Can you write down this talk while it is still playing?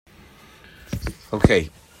Okay,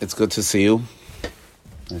 it's good to see you.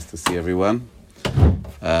 Nice to see everyone.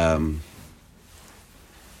 I'm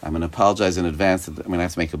going to apologize in advance. I'm going to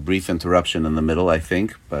have to make a brief interruption in the middle, I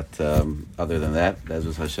think. But other than that,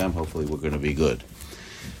 Bezos Hashem, hopefully we're going to be good.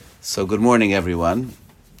 So good morning, everyone.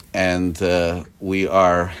 And we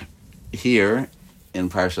are here in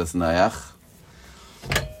Parshas Nayach.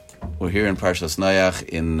 We're here in Parshas Nayach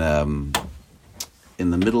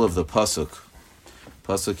in the middle of the Pasuk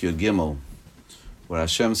Yud Gimel, where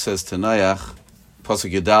Hashem says to Noach,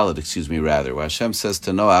 Pasuk Yud Daled, where Hashem says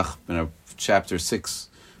to Noach in chapter 6,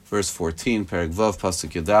 verse 14, Perek Vav,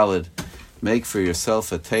 Pasuk Yud Daled, make for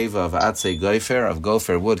yourself a teva of atzei gofer, of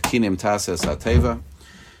gopher wood, kinim tases ha-teva.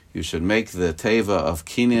 You should make the teva of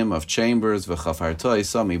kinim, of chambers, v'chafarto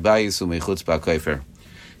isa mibayis u'mechutz ba'kofer.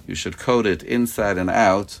 You should coat it inside and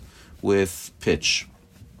out with pitch.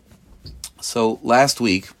 So last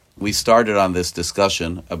week, we started on this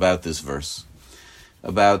discussion about this verse,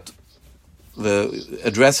 about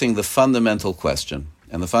addressing the fundamental question.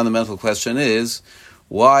 And the fundamental question is,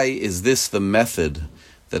 why is this the method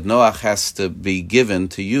that Noach has to be given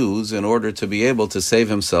to use in order to be able to save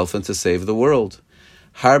himself and to save the world?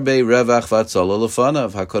 Harbe revach v'atzala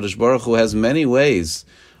lefanav. HaKadosh Baruch Hu has many ways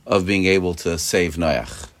of being able to save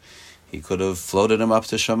Noach. He could have floated him up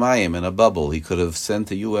to Shamayim in a bubble. He could have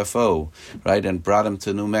sent a UFO, right, and brought him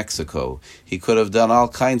to New Mexico. He could have done all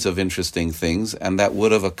kinds of interesting things, and that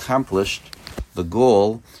would have accomplished the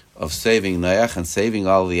goal of saving Noach and saving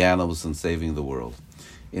all the animals and saving the world.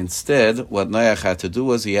 Instead, what Noach had to do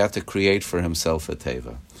was he had to create for himself a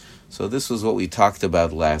teva. So this was what we talked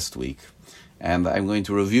about last week. And I'm going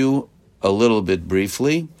to review a little bit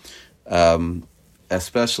briefly,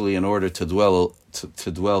 especially in order to dwell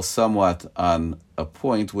somewhat on a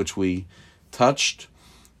point which we touched,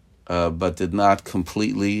 but did not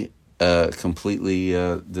completely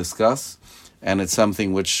discuss, and it's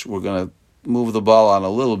something which we're going to move the ball on a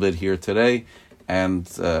little bit here today,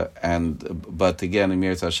 but again, in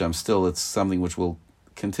Mirat Hashem, still it's something which will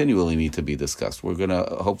continually need to be discussed. We're going to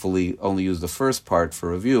hopefully only use the first part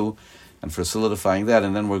for review and for solidifying that,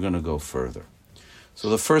 and then we're going to go further. So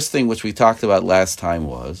the first thing which we talked about last time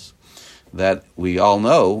was that we all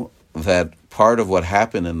know that part of what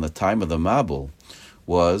happened in the time of the Mabul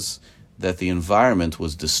was that the environment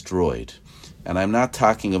was destroyed. And I'm not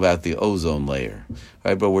talking about the ozone layer,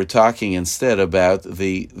 right? But we're talking instead about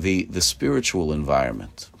the spiritual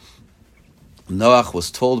environment. Noach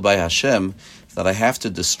was told by Hashem that I have to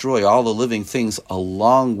destroy all the living things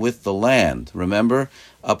along with the land. Remember,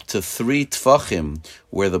 up to 3 tfachim,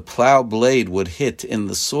 where the plow blade would hit in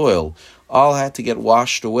the soil, all had to get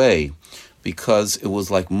washed away because it was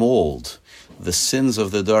like mold. The sins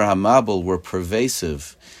of the Dor HaMabul were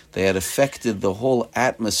pervasive. They had affected the whole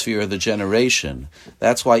atmosphere of the generation.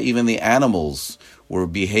 That's why even the animals were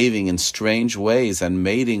behaving in strange ways and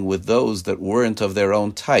mating with those that weren't of their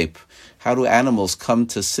own type. How do animals come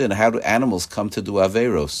to sin? How do animals come to do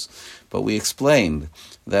averos? But we explained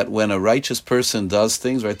that when a righteous person does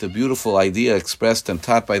things, right, the beautiful idea expressed and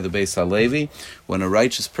taught by the Beis HaLevi, when a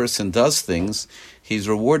righteous person does things, he's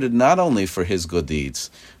rewarded not only for his good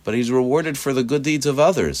deeds, but he's rewarded for the good deeds of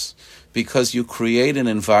others, because you create an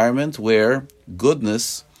environment where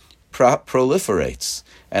goodness proliferates.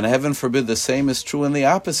 And heaven forbid, the same is true in the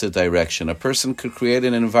opposite direction. A person could create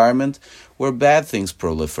an environment where bad things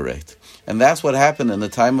proliferate. And that's what happened in the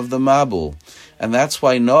time of the Mabul. And that's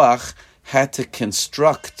why Noach had to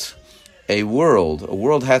construct a world. A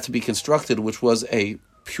world had to be constructed which was a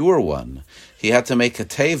pure one. He had to make a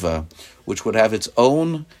teva which would have its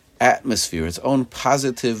own atmosphere, its own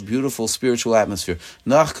positive, beautiful spiritual atmosphere.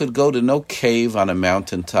 Noach could go to no cave on a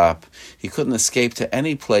mountaintop. He couldn't escape to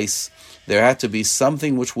any place. There had to be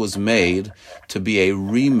something which was made to be a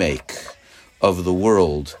remake of the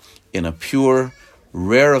world in a pure,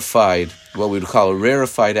 rarefied, what we would call a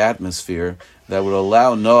rarefied atmosphere that would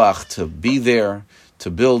allow Noach to be there,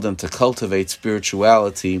 to build and to cultivate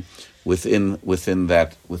spirituality within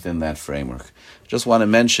that framework. Just want to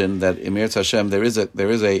mention that in Mirat Hashem there is a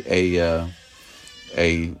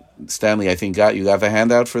Stanley, I think you got the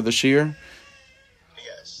handout for the shir?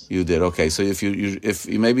 Yes. You did. Okay. So if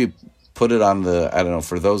you maybe put it on the, I don't know,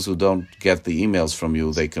 for those who don't get the emails from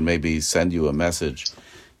you, they can maybe send you a message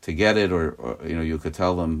to get it, or you could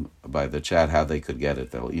tell them by the chat how they could get it.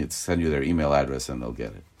 They'll send you their email address and they'll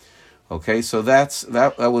get it. Okay, so that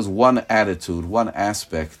was one attitude, one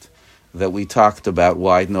aspect that we talked about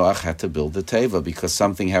why Noach had to build the teva, because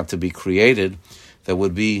something had to be created that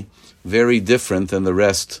would be very different than the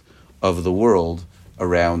rest of the world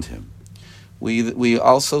around him. We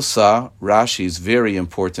also saw Rashi's very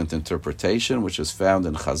important interpretation, which is found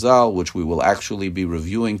in Chazal, which we will actually be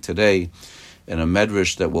reviewing today in a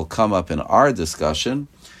medrash that will come up in our discussion,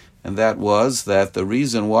 and that was that the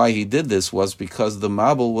reason why he did this was because the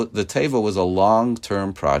Teva was a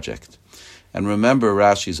long-term project. And remember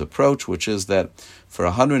Rashi's approach, which is that for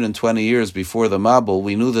 120 years before the Mabul,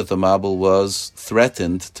 we knew that the Mabul was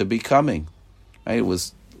threatened to be coming. Right? It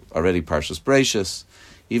was already Parshas Bereishis,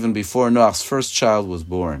 even before Noach's first child was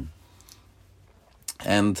born.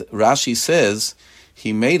 And Rashi says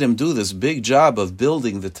he made him do this big job of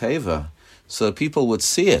building the Teva so that people would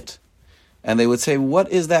see it. And they would say,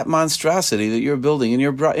 what is that monstrosity that you're building in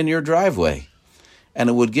your driveway? And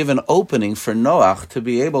it would give an opening for Noach to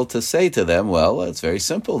be able to say to them, well, it's very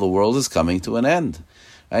simple, the world is coming to an end.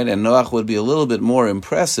 Right? And Noach would be a little bit more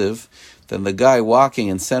impressive than the guy walking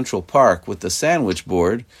in Central Park with the sandwich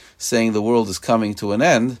board saying the world is coming to an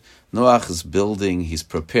end. Noach is building, he's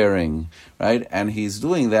preparing, right? And he's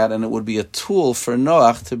doing that, and it would be a tool for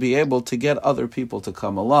Noach to be able to get other people to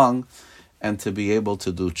come along and to be able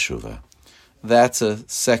to do tshuva. That's a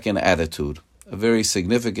second attitude, a very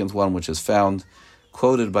significant one, which is found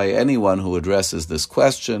quoted by anyone who addresses this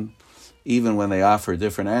question. Even when they offer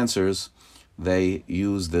different answers, they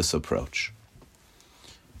use this approach.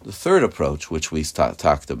 The third approach, which we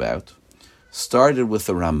talked about, started with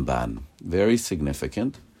the Ramban, very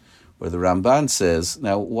significant, where the Ramban says,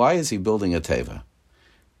 now, why is he building a Teva?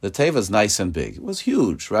 The Teva is nice and big. It was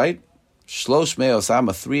huge, right? Shlosh me'os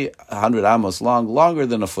amma, 300 amos long, longer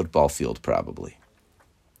than a football field, probably.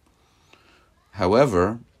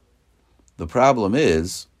 However, the problem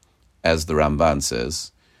is, as the Ramban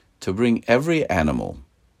says, to bring every animal,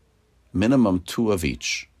 minimum 2 of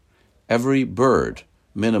each, every bird,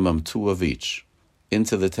 minimum 2 of each,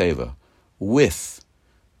 into the Teva, with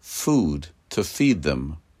food to feed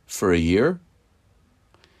them for a year,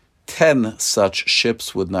 10 such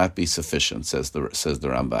ships would not be sufficient, says the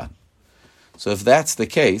Ramban. So if that's the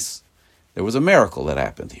case, there was a miracle that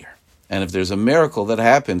happened here. And if there's a miracle that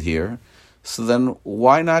happened here, so then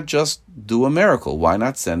why not just do a miracle? Why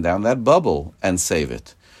not send down that bubble and save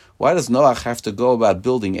it? Why does Noach have to go about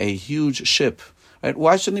building a huge ship? Right?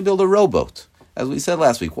 Why shouldn't he build a rowboat? As we said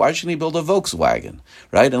last week, why shouldn't he build a Volkswagen?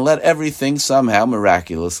 Right? And let everything somehow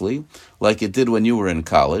miraculously, like it did when you were in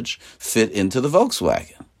college, fit into the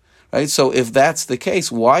Volkswagen. Right? So if that's the case,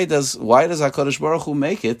 why does HaKadosh Baruch Hu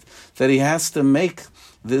make it that he has to make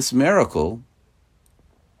this miracle,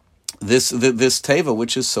 this Teva,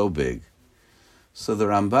 which is so big? So the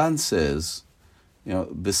Ramban says,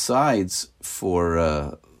 besides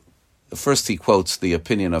first he quotes the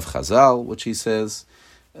opinion of Chazal, which he says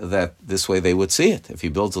that this way they would see it. If he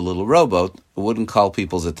builds a little rowboat, it wouldn't call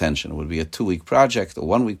people's attention. It would be a 2-week project, a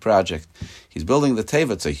 1-week project. He's building the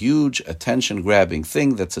Teva. It's a huge attention-grabbing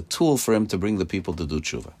thing that's a tool for him to bring the people to do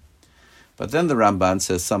tshuva. But then the Ramban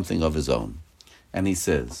says something of his own. And he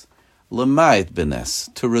says, L'mayit benes,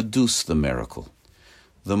 to reduce the miracle.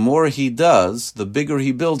 The more he does, the bigger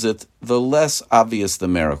he builds it, the less obvious the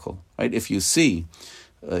miracle. Right? If you see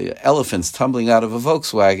elephants tumbling out of a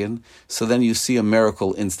Volkswagen, so then you see a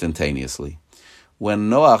miracle instantaneously.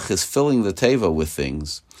 When Noach is filling the Teva with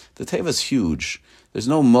things, the Teva is huge. There's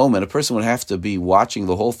no moment. A person would have to be watching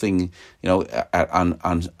the whole thing,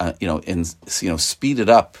 speed it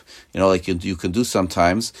up, like you can do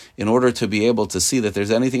sometimes, in order to be able to see that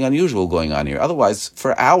there's anything unusual going on here. Otherwise,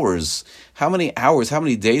 for hours, how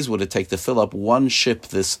many days would it take to fill up one ship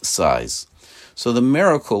this size? So the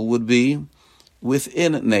miracle would be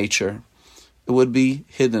within nature. It would be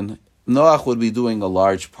hidden. Noach would be doing a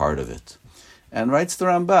large part of it. And writes the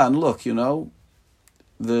Ramban, look,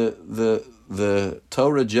 the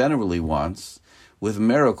Torah generally wants, with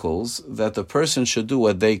miracles, that the person should do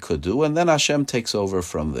what they could do, and then Hashem takes over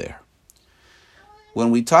from there. When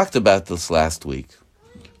we talked about this last week,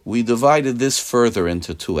 we divided this further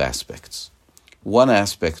into 2 aspects. One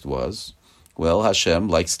aspect was, Hashem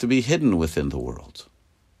likes to be hidden within the world.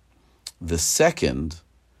 The second,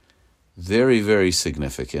 very, very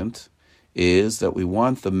significant, is that we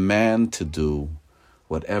want the man to do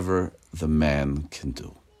whatever the man can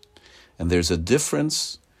do. And there's a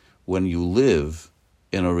difference when you live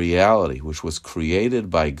in a reality which was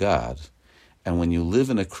created by God, and when you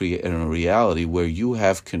live in a reality where you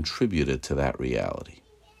have contributed to that reality.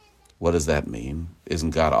 What does that mean?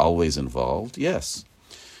 Isn't God always involved? Yes.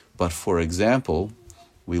 But for example,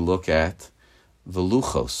 we look at the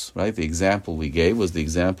luchos, right? The example we gave was the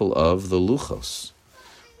example of the luchos.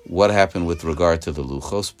 What happened with regard to the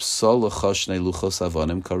luchos? Psol lechoshne luchos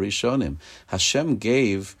avonim karishonim. Hashem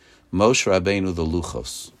gave Moshe Rabbeinu the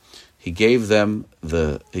luchos. He gave them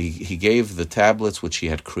he gave the tablets which he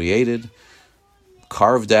had created,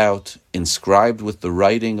 carved out, inscribed with the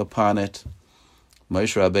writing upon it.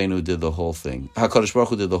 Moshe Rabbeinu did the whole thing. HaKadosh Baruch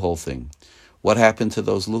Hu did the whole thing. What happened to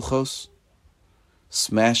those luchos?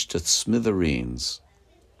 Smashed to smithereens.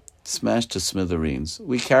 Smashed to smithereens.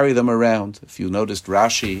 We carry them around. If you noticed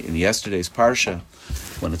Rashi in yesterday's Parsha,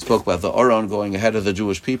 when it spoke about the Aron going ahead of the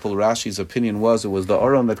Jewish people, Rashi's opinion was it was the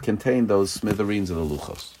Aron that contained those smithereens of the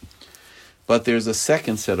luchos. But there's a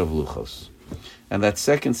second set of luchos. And that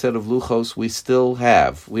second set of luchos we still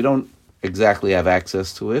have. We don't exactly have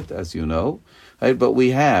access to it, as you know, right? But we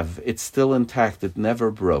have. It's still intact. It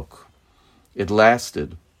never broke. It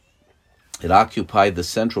lasted. It occupied the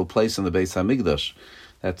central place in the Beis Hamikdash.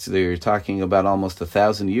 They're talking about almost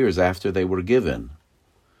 1,000 years after they were given.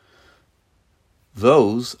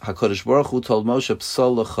 Those, HaKadosh Baruch Hu told Moshe,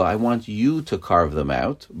 Psol lecha, I want you to carve them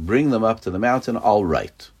out, bring them up to the mountain, I'll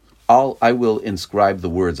write. I will inscribe the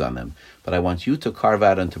words on them, but I want you to carve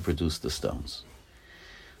out and to produce the stones.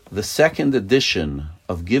 The second edition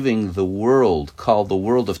of giving the world, called the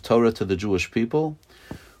world of Torah, to the Jewish people,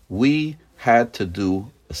 we had to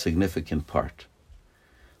do a significant part.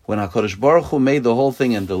 When HaKadosh Baruch Hu made the whole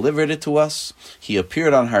thing and delivered it to us, He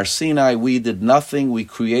appeared on Har Sinai. We did nothing. We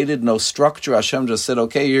created no structure. Hashem just said,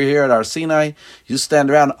 okay, you're here at Har Sinai. You stand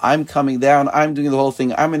around. I'm coming down. I'm doing the whole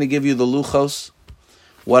thing. I'm going to give you the luchos.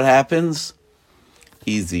 What happens?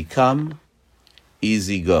 Easy come,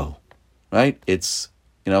 easy go. Right? It's,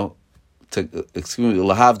 excuse me,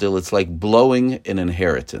 lahavdil, it's like blowing an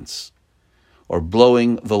inheritance or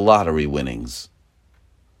blowing the lottery winnings.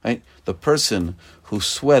 Right? The person who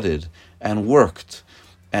sweated and worked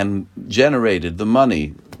and generated the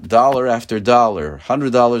money, dollar after dollar,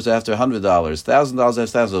 $100 after $100, $1,000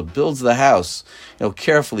 after $1,000, builds the house,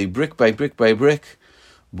 carefully, brick by brick by brick.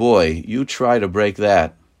 Boy, you try to break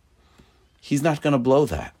that, he's not going to blow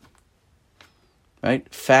that. Right?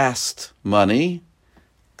 Fast money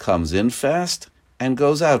comes in fast and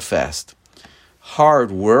goes out fast.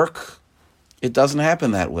 Hard work, it doesn't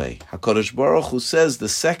happen that way. HaKadosh Baruch Hu says the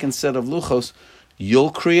second set of luchos,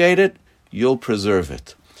 you'll create it, you'll preserve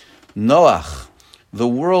it. Noach, the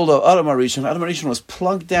world of Adam HaRishon was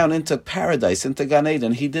plunked down into paradise, into Gan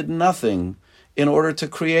Eden. He did nothing in order to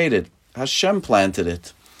create it. Hashem planted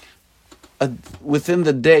it. Within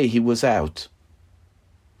the day, he was out.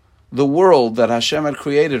 The world that Hashem had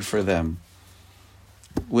created for them,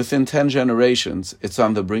 within 10 generations, it's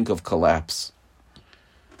on the brink of collapse.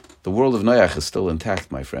 The world of Noach is still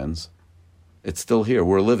intact, my friends. It's still here.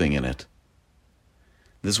 We're living in it.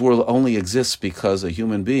 This world only exists because a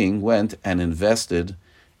human being went and invested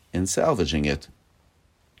in salvaging it.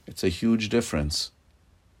 It's a huge difference.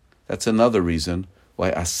 That's another reason why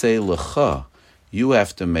Aseh Lecha, you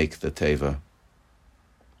have to make the teva.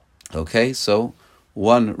 Okay, so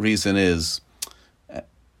one reason is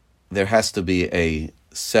there has to be a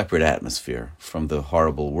separate atmosphere from the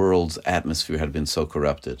horrible world's atmosphere had been so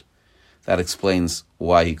corrupted. That explains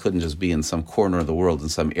why he couldn't just be in some corner of the world, in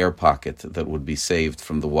some air pocket that would be saved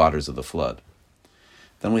from the waters of the flood.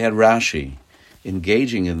 Then we had Rashi.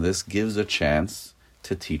 Engaging in this gives a chance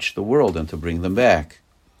to teach the world and to bring them back.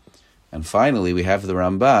 And finally, we have the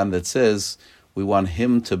Ramban that says we want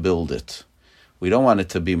him to build it. We don't want it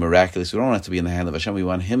to be miraculous. We don't want it to be in the hand of Hashem. We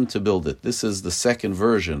want him to build it. This is the second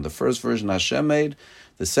version. The first version Hashem made.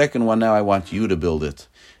 The second one, now I want you to build it.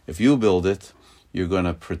 If you build it, you're going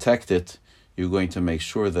to protect it. You're going to make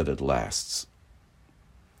sure that it lasts.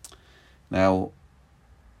 Now,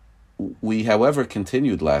 we, however,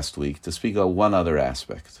 continued last week to speak of one other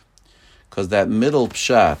aspect. Because that middle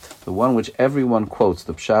pshat, the one which everyone quotes,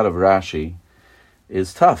 the pshat of Rashi,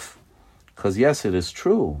 is tough. Because yes, it is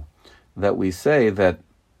true that we say that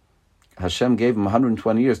Hashem gave him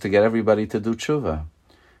 120 years to get everybody to do tshuva.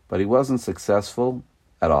 But he wasn't successful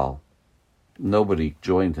at all. Nobody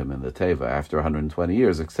joined him in the teva after 120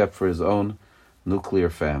 years except for his own nuclear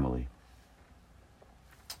family.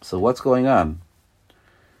 So what's going on?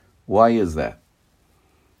 Why is that?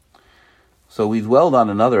 So we dwelled on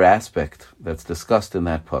another aspect that's discussed in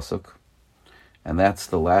that pasuk, and that's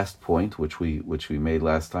the last point which we made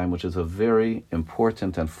last time, which is a very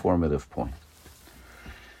important and formative point.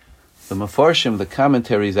 The Mefarshim, the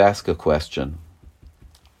commentaries, ask a question.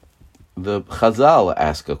 The Chazal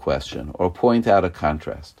ask a question or point out a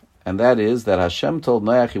contrast, and that is that Hashem told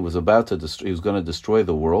Noach he was going to destroy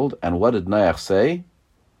the world, and what did Noach say?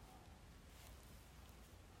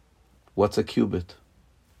 What's a cubit?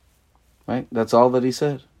 Right? That's all that he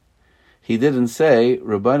said. He didn't say,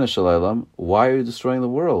 Rabbeinu Shalom, why are you destroying the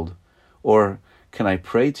world? Or, can I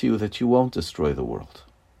pray to you that you won't destroy the world?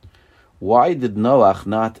 why did Noach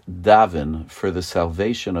not daven for the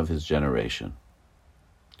salvation of his generation?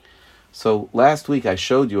 So last week I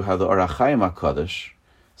showed you how the Orach Chaim HaKadosh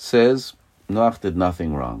says Noach did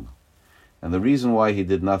nothing wrong. And the reason why he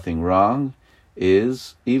did nothing wrong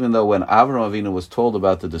is, even though when Avram Avinu was told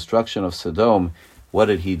about the destruction of Sodom, what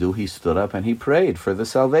did he do? He stood up and he prayed for the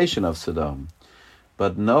salvation of Sodom.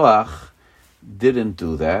 But Noach didn't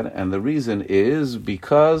do that, and the reason is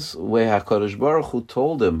because when HaKadosh Baruch Hu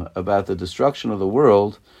told him about the destruction of the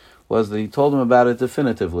world, was that he told him about it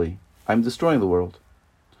definitively. I'm destroying the world.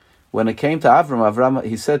 When it came to Avram,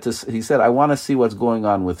 he said, I want to see what's going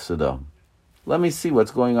on with Sodom. Let me see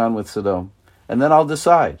what's going on with Sodom, and then I'll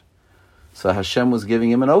decide. So Hashem was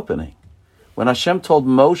giving him an opening. When Hashem told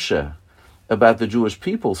Moshe about the Jewish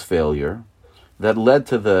people's failure that led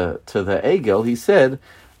to the Egel, he said,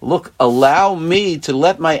 look, allow me to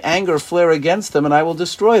let my anger flare against them and I will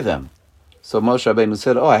destroy them. So Moshe Rabbeinu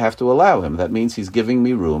said, I have to allow him. That means he's giving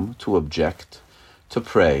me room to object, to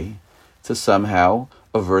pray, to somehow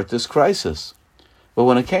avert this crisis. But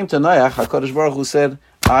when it came to Noach, HaKadosh Baruch Hu said,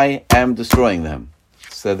 I am destroying them.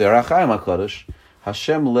 Said the Orach Chaim HaKadosh,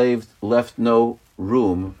 Hashem left no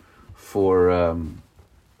room for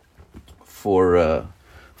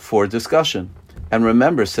discussion. And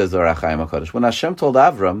remember, says the Orach Chaim HaKadosh, when Hashem told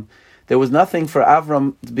Avram, there was nothing for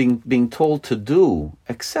Avram being told to do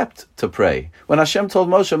except to pray. When Hashem told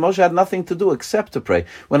Moshe, Moshe had nothing to do except to pray.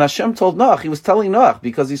 When Hashem told Noach, he was telling Noach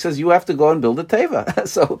because he says, you have to go and build a teva.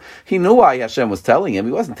 So he knew why Hashem was telling him.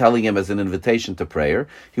 He wasn't telling him as an invitation to prayer.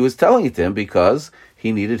 He was telling it to him because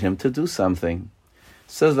he needed him to do something.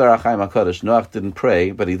 Says the Orach Chaim HaKadosh, Noach didn't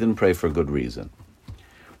pray, but he didn't pray for good reason.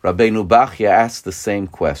 Rabbeinu Bachya asked the same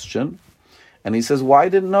question. And he says, why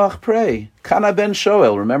didn't Noach pray? Kana ben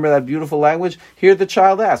Shoel, remember that beautiful language? Here the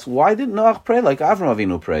child asks, why didn't Noach pray like Avram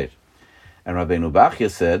Avinu prayed? And Rabbeinu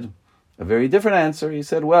Bachya said a very different answer. He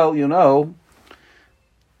said, well,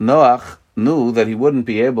 Noach knew that he wouldn't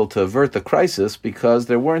be able to avert the crisis because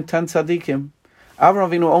there weren't 10 tzaddikim.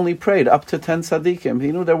 Avram Avinu only prayed up to 10 tzaddikim.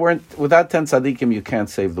 He knew without 10 tzaddikim you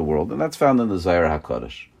can't save the world. And that's found in the Zohar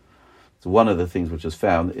HaKadosh. It's one of the things which is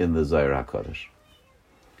found in the Zohar HaKadosh.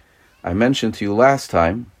 I mentioned to you last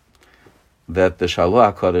time that the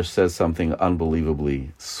Shalom HaKadosh says something unbelievably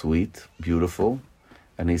sweet, beautiful,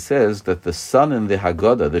 and he says that the son in the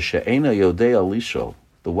Haggadah, the She'ena Yodei Alishol,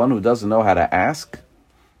 the one who doesn't know how to ask,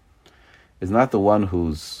 is not the one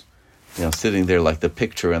who's sitting there like the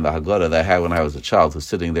picture in the Haggadah that I had when I was a child, who's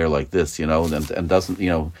sitting there like this, and doesn't,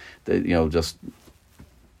 just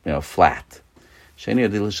flat. She'ena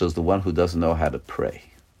Yodei Alishol is the one who doesn't know how to pray.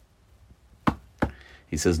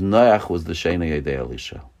 He says Noach was the She'ena Yodei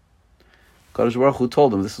Alishol. Kadosh Baruch Hu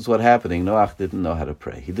told him this is what's happening. Noach didn't know how to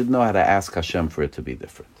pray. He didn't know how to ask Hashem for it to be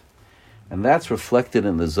different. And that's reflected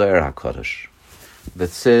in the Zohar HaKadosh that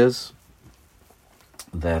says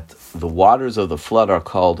that the waters of the flood are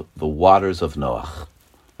called the waters of Noach.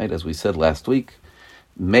 Right? As we said last week,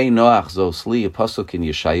 Mei Noach Zosli, a pasuk in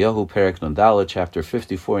Yeshayahu, Perek Nondala, chapter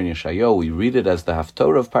 54 in Yeshayahu. We read it as the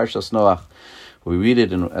Haftorah of Parshas Noach. We read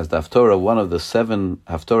it as the Haftorah, one of the 7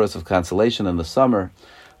 Haftorahs of consolation in the summer.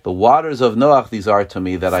 The waters of Noach, these are to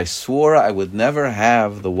me, that I swore I would never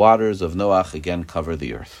have the waters of Noach again cover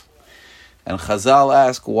the earth. And Chazal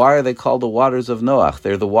ask, why are they called the waters of Noach?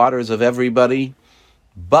 They're the waters of everybody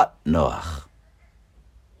but Noach.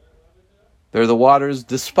 They're the waters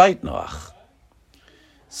despite Noach.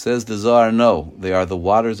 Says the Zohar, no, they are the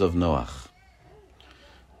waters of Noach.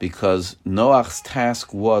 Because Noach's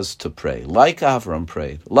task was to pray. Like Avram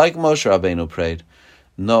prayed, like Moshe Rabbeinu prayed,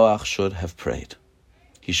 Noach should have prayed.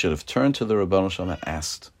 He should have turned to the Ribbono Shel Olam and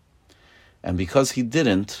asked. And because he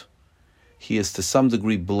didn't, he is to some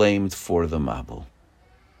degree blamed for the Mabul.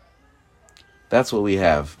 That's what we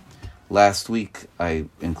have. Last week I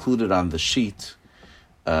included on the sheet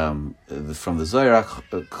from the Zohar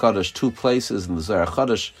HaKadosh 2 places in the Zohar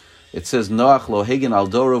HaKadosh. It says, Noach lo hegen al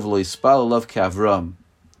dorov lo yispal alav k'Avram.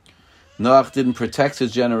 Noach didn't protect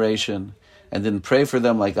his generation and didn't pray for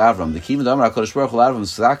them like Avram.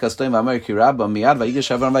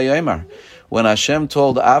 When Hashem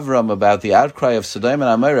told Avram about the outcry of Sodom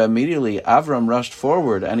and Amorah, immediately Avram rushed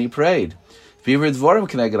forward and he prayed. Till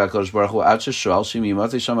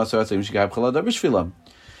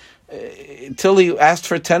he asked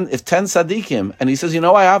for 10 tzaddikim, and he says,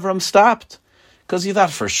 why Avram stopped? Because he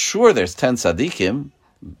thought for sure there's 10 tzaddikim.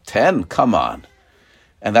 10, come on.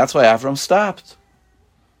 And that's why Avram stopped.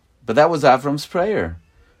 But that was Avram's prayer.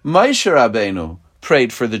 Moshe Rabbeinu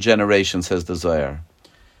prayed for the generation, says the Zohar.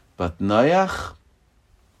 But Noach,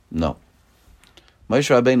 no.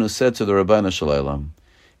 Moshe Rabbeinu said to the Ribbono Shel Olam,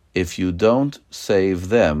 if you don't save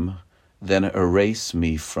them, then erase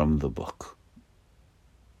me from the book.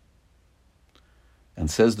 And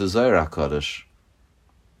says the Zohar HaKadosh,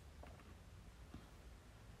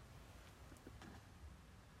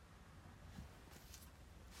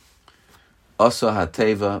 Asa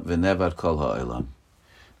hateva v'nevad kol ha'olam.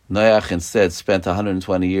 Noach instead spent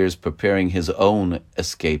 120 years preparing his own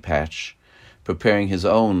escape hatch, preparing his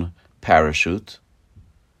own parachute,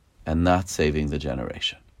 and not saving the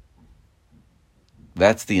generation.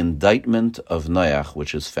 That's the indictment of Noach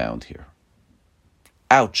which is found here.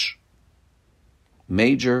 Ouch.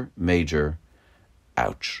 Major, major,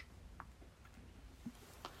 ouch.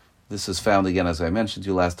 This is found again, as I mentioned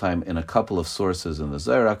to you last time, in a couple of sources in the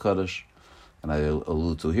Zohar HaKadosh, and I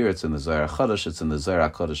allude to here, it's in the Zohar HaKadosh, it's in the Zohar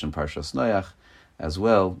HaKadosh in Parshas Noach as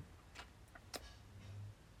well.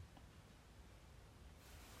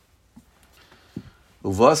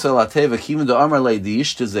 Uvasel ateva kim do amar le di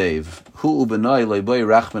ishtezev hu ubenoi le boy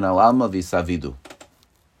rachman al alma visavidu.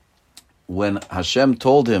 When Hashem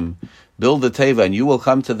told him, build the teva and you will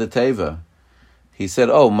come to the teva, he said,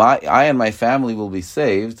 I and my family will be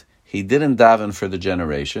saved. He didn't daven for the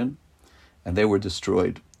generation, and they were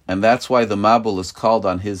destroyed. And that's why the Mabul is called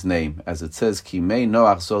on his name, as it says, Ki mei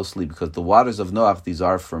Noach zosli, because the waters of Noach, these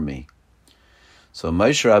are for me. So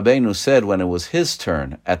Moshe Rabbeinu said when it was his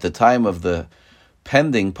turn, at the time of the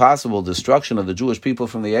pending possible destruction of the Jewish people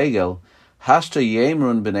from the Egel, Hashta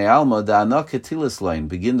Yemrun b'nei Alma da'ana ketilis lein,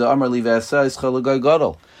 begin to Amar li v'asa ischal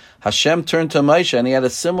gadol. Hashem turned to Moshe and he had a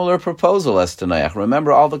similar proposal as to Noach.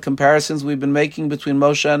 Remember all the comparisons we've been making between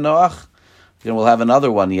Moshe and Noach? Again, we'll have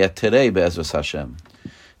another one yet today, Be'ezras Hashem.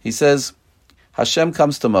 He says, Hashem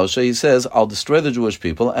comes to Moshe, he says, I'll destroy the Jewish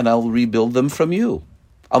people and I'll rebuild them from you.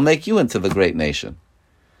 I'll make you into the great nation.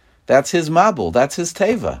 That's his Mabul, that's his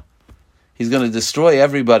Teva. He's going to destroy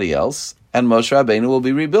everybody else, and Moshe Rabbeinu will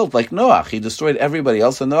be rebuilt. Like Noach, he destroyed everybody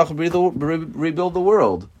else, and Noach will rebuild the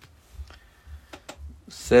world.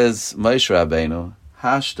 Says Moshe Rabbeinu,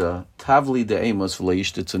 Hashta tavli de'emos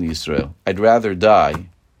v'leishtetun Yisrael. I'd rather die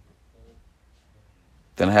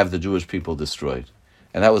than have the Jewish people destroyed.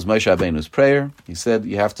 And that was Moshe Rabbeinu's prayer. He said,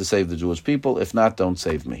 you have to save the Jewish people. If not, don't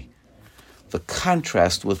save me. The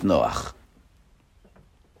contrast with Noach.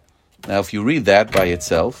 Now, if you read that by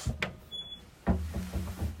itself,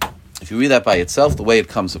 the way it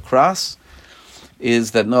comes across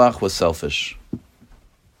is that Noach was selfish.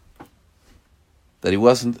 That he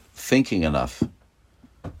wasn't thinking enough,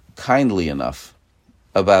 kindly enough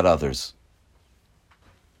about others.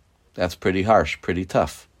 That's pretty harsh, pretty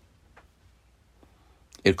tough.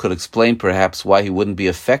 It could explain perhaps why he wouldn't be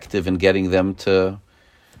effective in getting them to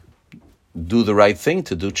do the right thing,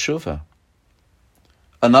 to do tshuva.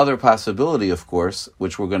 Another possibility, of course,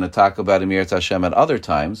 which we're going to talk about in Mirat Hashem at other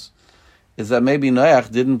times, is that maybe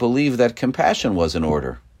Noach didn't believe that compassion was in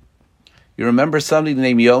order. You remember somebody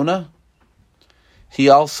named Yonah? He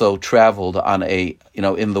also traveled on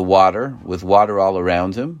in the water, with water all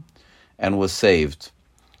around him, and was saved.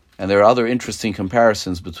 And there are other interesting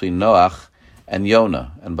comparisons between Noach and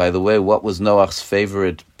Yonah. And by the way, what was Noach's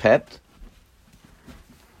favorite pet?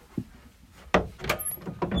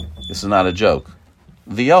 This is not a joke.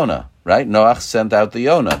 The Yonah, right? Noach sent out the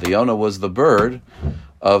Yonah. The Yonah was the bird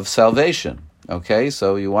of salvation. Okay,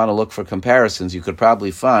 so you want to look for comparisons. You could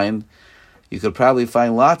probably find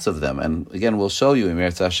lots of them. And again, we'll show you in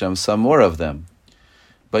Mirat Hashem some more of them.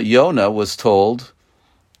 But Yonah was told,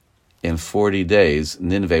 in 40 days,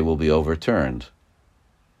 Nineveh will be overturned.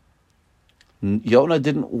 Yonah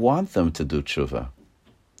didn't want them to do tshuva.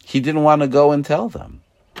 He didn't want to go and tell them.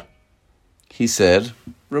 He said,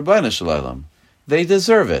 Rabbeinu Shalom, they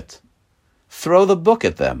deserve it. Throw the book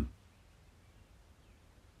at them.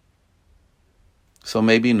 So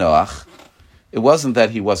maybe Noach, it wasn't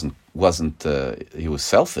that he was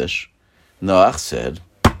selfish. Noach said,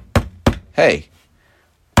 hey,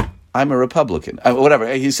 I'm a Republican.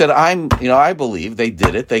 Whatever. He said, I believe they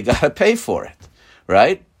did it. They got to pay for it.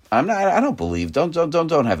 Right? I don't believe. Don't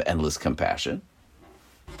have endless compassion.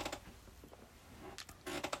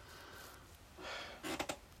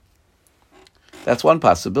 That's one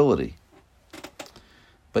possibility.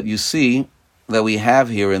 But you see that we have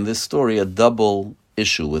here in this story a double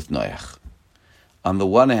issue with Noach. On the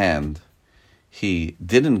one hand, he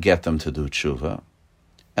didn't get them to do tshuva,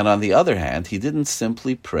 and on the other hand, he didn't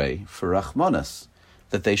simply pray for Rachmanas,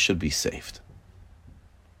 that they should be saved.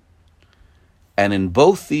 And in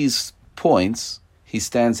both these points, he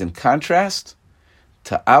stands in contrast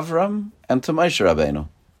to Avram and to Moshe Rabbeinu.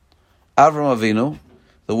 Avram Avinu,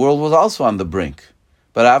 the world was also on the brink.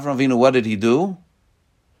 But Avram Avinu, what did he do?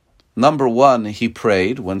 Number one, he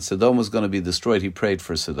prayed. When Sodom was going to be destroyed, he prayed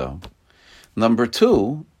for Sodom. Number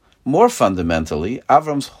two, More fundamentally,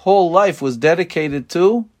 Avram's whole life was dedicated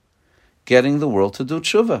to getting the world to do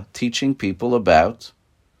tshuva, teaching people about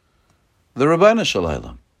the Rabbeinu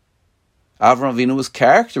Shalom. Avram Avinu was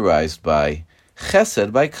characterized by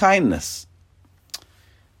chesed, by kindness.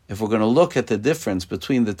 If we're going to look at the difference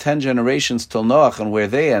between the 10 generations till Noach and where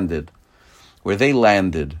they ended, where they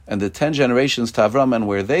landed, and the 10 generations to Avram and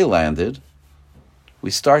where they landed,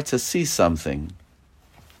 we start to see something.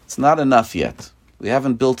 It's not enough yet. We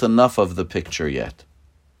haven't built enough of the picture yet.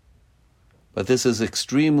 But this is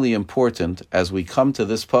extremely important as we come to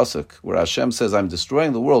this pasuk where Hashem says, I'm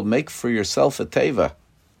destroying the world, make for yourself a teva.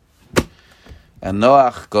 And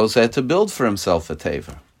Noach goes ahead to build for himself a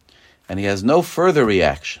teva. And he has no further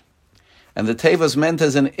reaction. And the teva is meant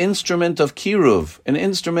as an instrument of kiruv, an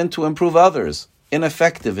instrument to improve others,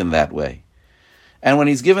 ineffective in that way. And when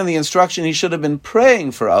he's given the instruction, he should have been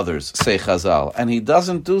praying for others, say Chazal, and he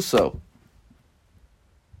doesn't do so.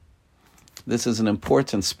 This is an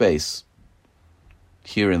important space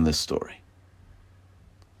here in this story.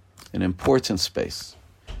 An important space.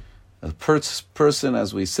 A person,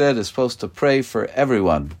 as we said, is supposed to pray for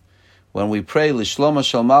everyone. When we pray, Lishloma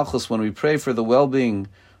Shel Malchus, when we pray for the well-being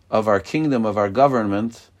of our kingdom, of our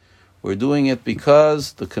government, we're doing it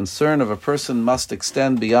because the concern of a person must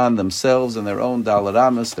extend beyond themselves and their own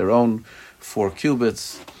dalaramas, their own 4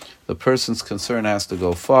 cubits. The person's concern has to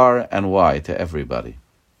go far and wide to everybody.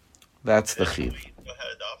 That's the chiv. Know how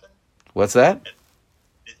to daven? What's that?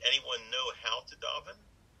 Did anyone know how to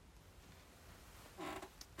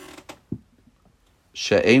daven?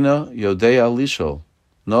 She'ena Yodea Lishol.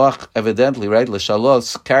 Noach evidently, right,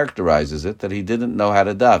 L'Shalos characterizes it that he didn't know how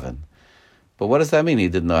to daven. But what does that mean, he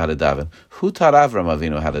didn't know how to daven? Who taught Avram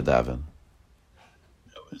Avinu how to daven?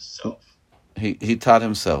 That was self. He taught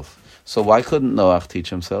himself. So why couldn't Noach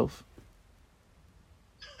teach himself?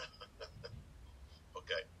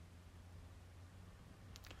 Okay.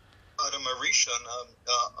 Adam Arishon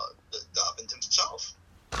davened himself.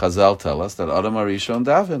 Chazal tell us that Adam Arishon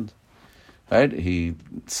davened. Right? He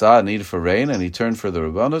saw a need for rain and he turned for the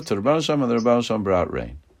Rabbanu to Rabbeinu Shalom, and the Rabbeinu Shalom brought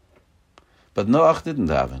rain. But Noach didn't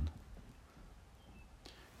daven.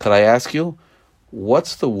 Could I ask you,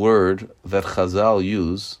 what's the word that Chazal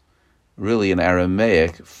use, really in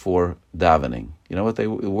Aramaic, for davening? You know what the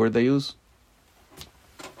word they use?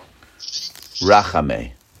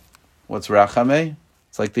 Rachameh. What's rachameh?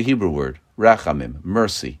 It's like the Hebrew word, rachamim,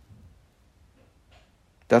 mercy.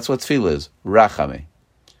 That's what tefillah is, rachameh.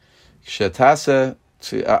 Shetase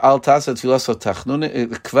al tase tfilaso tachnun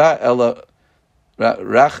kva ela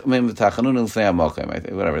rachmim tachnun l'fnei hamokim.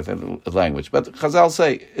 Whatever the language, but Chazal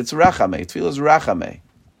say it's rachameh. Tefillah is rachameh.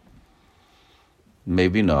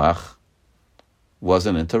 Maybe Noach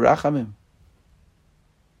wasn't into rachamim.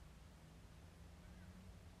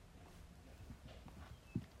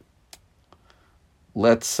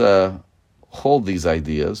 Let's hold these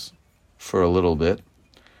ideas for a little bit.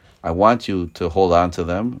 I want you to hold on to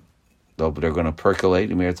them. They're going to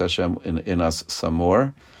percolate in us some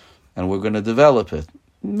more, and we're going to develop it,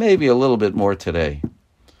 maybe a little bit more today.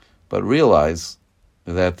 But realize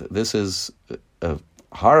that this is a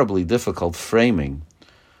horribly difficult framing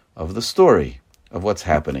of the story of what's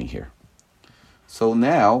happening here. So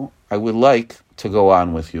now I would like to go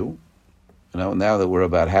on with you. Now that we're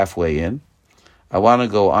about halfway in, I want to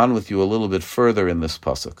go on with you a little bit further in this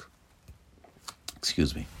pasuk.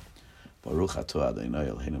 Excuse me. Baruch atah Adonai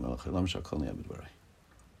Eloheinu melech haolam shakol nהיה b'dvarai.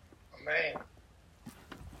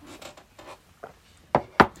 Amen.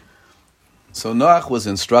 So Noach was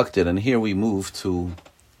instructed, and here we move to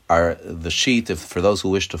the sheet. If for those who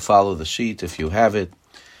wish to follow the sheet, if you have it,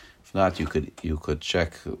 if not, you could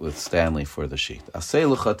check with Stanley for the sheet. Asei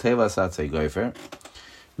lucha teva satzei gofer.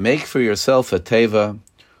 Make for yourself a teva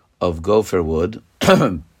of gopher wood.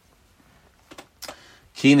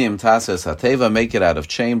 Kinim tases hateva, make it out of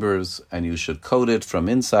chambers, and you should coat it from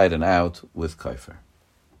inside and out with kofer.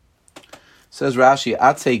 Says Rashi,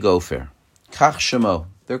 atzei gopher, kach shemo.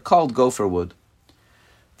 They're called gopher wood.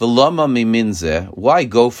 V'lama miminze, why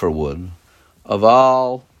gopher wood? Of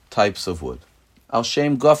all types of wood. Al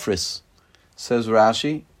shem gofris, says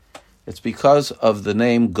Rashi, it's because of the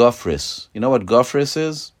name gofris. You know what gofris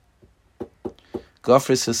is?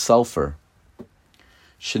 Gofris is sulfur.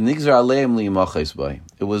 It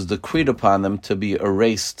was decreed upon them to be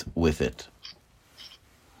erased with it.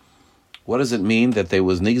 What does it mean that they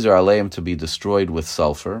was nigzar aleim to be destroyed with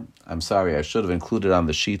sulfur? I'm sorry, I should have included on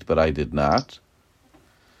the sheet, but I did not.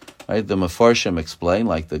 Right? The Mefarshim explain,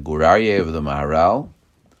 like the Gurarye of the Maharal,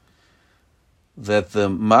 that the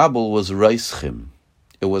mabul was reischim.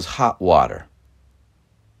 It was hot water.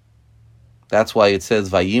 That's why it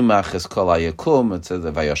says Vayimach es kol hayakum. It says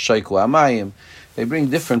Vayashayku amayim. They bring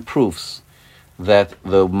different proofs that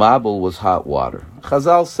the Mabul was hot water.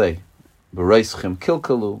 Chazal say, Bereischim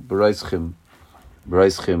kilkalu, Bereischim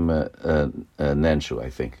nenshu, I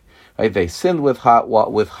think. Right? They sinned with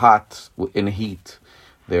in heat.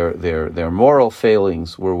 Their moral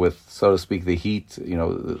failings were with, so to speak, the heat,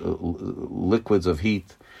 liquids of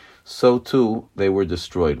heat. So too, they were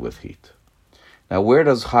destroyed with heat. Now, where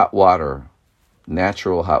does hot water,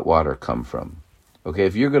 natural hot water, come from? Okay,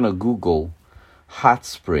 if you're going to Google hot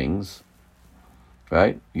springs,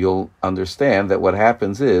 right, you'll understand that what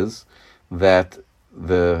happens is that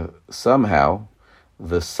somehow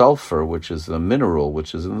the sulfur, which is the mineral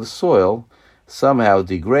which is in the soil, somehow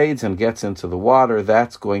degrades and gets into the water.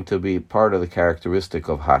 That's going to be part of the characteristic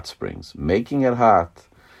of hot springs. Making it hot,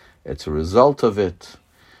 it's a result of it,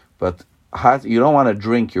 but you don't want to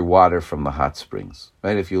drink your water from the hot springs,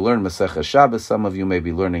 right? If you learn Masechah Shabbos, some of you may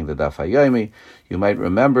be learning the Daf HaYomi, you might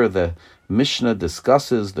remember the Mishnah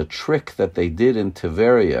discusses the trick that they did in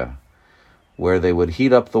Tiberia, where they would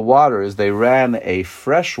heat up the water, is they ran a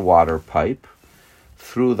fresh water pipe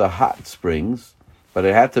through the hot springs, but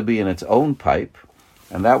it had to be in its own pipe,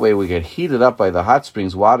 and that way we get heated up by the hot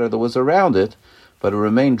springs water that was around it, but it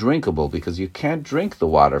remained drinkable, because you can't drink the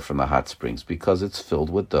water from the hot springs because it's filled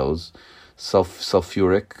with those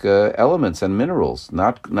sulfuric elements and minerals,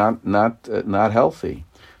 not healthy.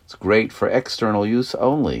 It's great for external use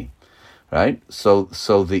only, right? So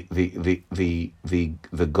the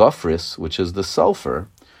gofris, which is the sulfur,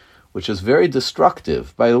 which is very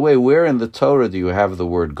destructive. By the way, where in the Torah do you have the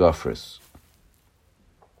word gofris?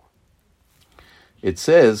 It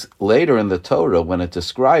says later in the Torah, when it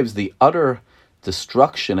describes the utter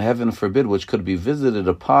destruction, heaven forbid, which could be visited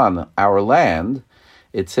upon our land,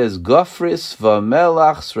 it says, Gofris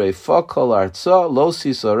v'melach sreifa kol arza lo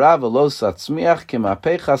sisora v'lo satzmiach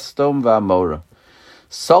kimapecha stom v'amora.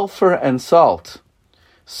 Sulfur and salt,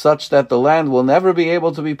 such that the land will never be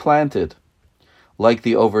able to be planted, like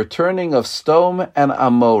the overturning of Stone and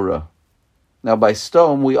Amorah. Now, by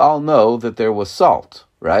Stone, we all know that there was salt,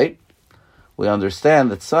 right? We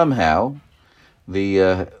understand that somehow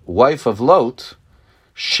the wife of Lot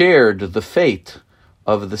shared the fate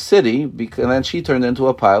of the city, and then she turned into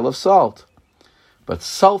a pile of salt. But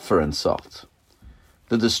sulfur and salt,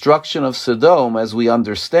 the destruction of Sodom, as we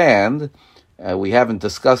understand, we haven't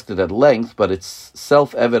discussed it at length, but it's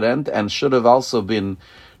self-evident and should have also been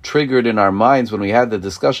triggered in our minds when we had the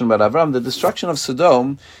discussion about Avram. The destruction of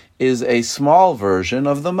Sodom is a small version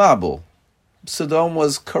of the Mabul. Sodom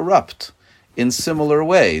was corrupt in similar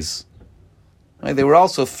ways. Right? They were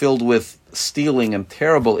also filled with stealing and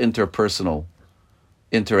terrible interpersonal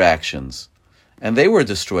interactions. And they were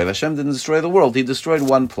destroyed. Hashem didn't destroy the world. He destroyed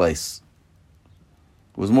one place.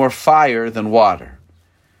 It was more fire than water,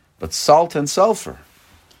 but salt and sulfur.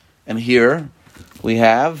 And here we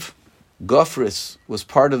have Gofris was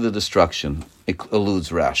part of the destruction. It alludes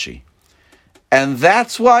Rashi. And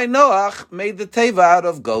that's why Noach made the teva out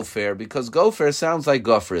of gopher, because gopher sounds like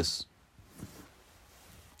Gofris.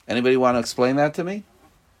 Anybody want to explain that to me?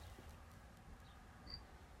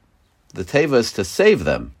 The teva is to save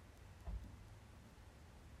them.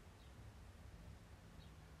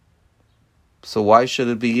 So why should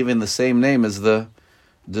it be even the same name as the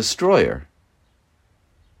destroyer?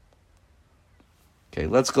 Okay,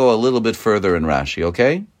 let's go a little bit further in Rashi,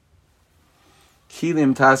 okay?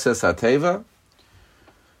 Kinim tases hateva.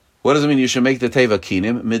 What does it mean you should make the teva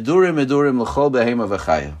kinim? Medurim l'chol behema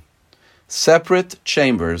v'chaya. Separate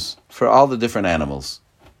chambers for all the different animals.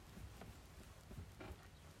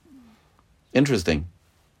 Interesting.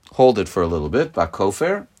 Hold it for a little bit.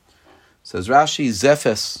 Bakofer, says Rashi,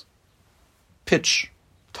 zefes, pitch,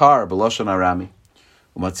 tar, b'loshan arami,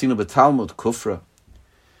 umatzinu b'talmud kufra.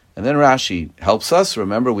 And then Rashi helps us.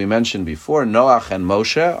 Remember, we mentioned before, Noach and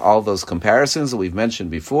Moshe, all those comparisons that we've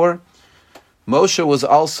mentioned before. Moshe was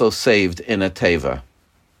also saved in a teva.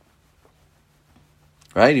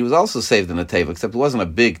 Right? He was also saved in a teva, except it wasn't a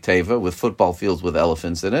big teva with football fields with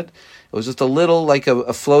elephants in it. It was just a little, like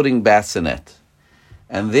a floating bassinet.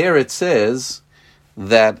 And there it says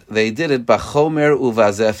that they did it bachomer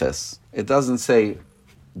uvazefes. It doesn't say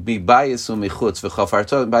bibayis umichutz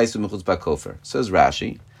v'chofarto bibayis umichutz bakofer. Says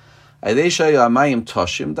Rashi, Moshe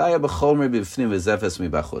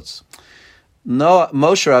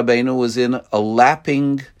Rabbeinu was in a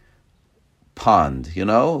lapping pond, it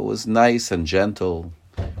was nice and gentle.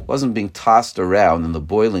 It wasn't being tossed around in the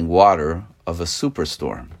boiling water of a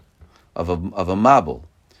superstorm, of a Mabul.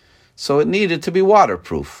 So it needed to be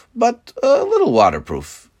waterproof, but a little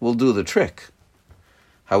waterproof will do the trick.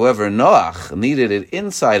 However, Noach needed it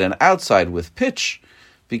inside and outside with pitch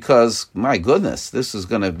because, my goodness, this is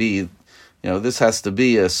going to be, this has to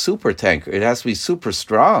be a super tanker. It has to be super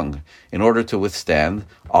strong in order to withstand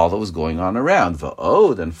all that was going on around.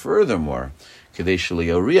 V'od, and furthermore, Moshe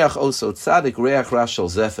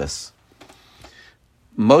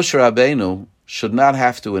Rabbeinu should not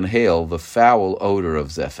have to inhale the foul odor of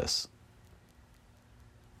Zephes.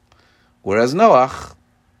 Whereas Noach,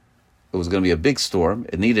 it was going to be a big storm.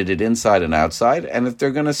 It needed it inside and outside. And if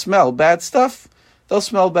they're going to smell bad stuff, they'll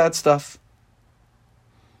smell bad stuff.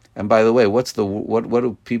 And by the way, what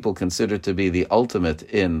do people consider to be the ultimate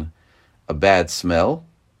in a bad smell?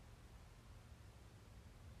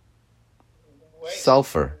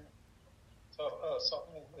 Sulfur.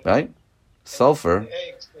 Right? Sulfur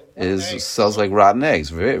smells like rotten eggs.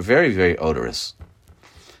 Very, very, very odorous.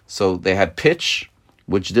 So they had pitch,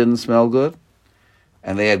 which didn't smell good.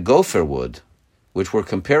 And they had gopher wood, which we're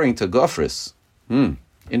comparing to gophers.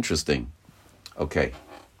 Interesting. Okay.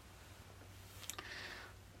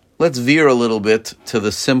 Let's veer a little bit to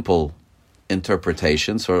the simple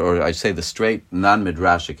interpretations, or I say the straight,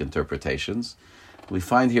 non-midrashic interpretations. We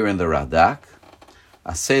find here in the Radak,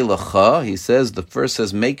 Aseh lecha, he says, the first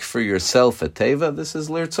says, make for yourself a teva. This is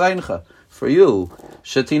lirtzaincha, for you.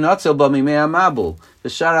 Shetinatzel b'mimei hamabul,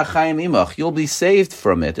 v'shar hachayim imach. You'll be saved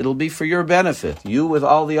from it. It'll be for your benefit. You with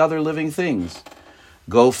all the other living things.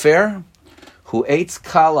 Gopher, who eats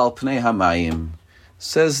kal al pnei hamayim.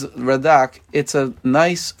 Says Radak, it's a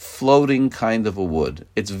nice floating kind of a wood.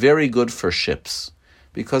 It's very good for ships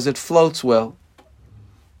because it floats well.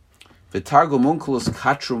 V'targum unkulus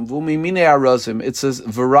katrum v'umimine arazim. It's a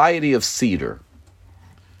variety of cedar.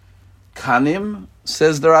 Kanim,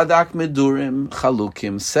 says the Radak, medurim,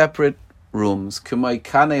 chalukim, separate rooms, k'may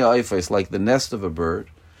kanei ha'ifes, like the nest of a bird.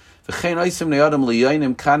 V'chein oisim ne'adam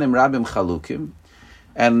li'yoinim kanim rabim chalukim.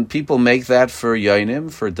 And people make that for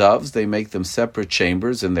yoinim, for doves. They make them separate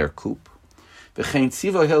chambers in their coop. Let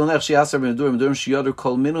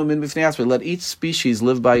each species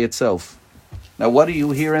live by itself. Now, what do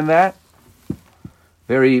you hear in that?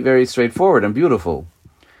 Very, very straightforward and beautiful.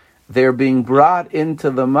 They're being brought into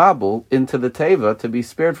the mabul, into the teva, to be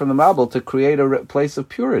spared from the mabul, to create a place of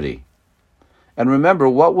purity. And remember,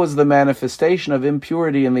 what was the manifestation of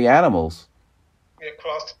impurity in the animals?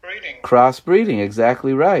 Crossbreeding. Crossbreeding,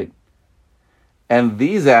 exactly right. And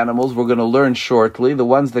these animals, we're going to learn shortly, the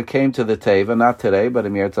ones that came to the teva, not today, but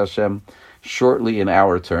in Yirtzeh Hashem, shortly in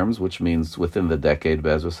our terms, which means within the decade,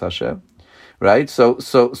 Be'ezus Hashem. Right? So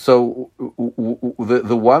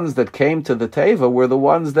the ones that came to the teva were the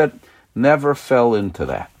ones that never fell into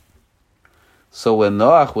that. So when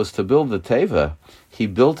Noach was to build the teva, he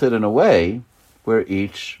built it in a way where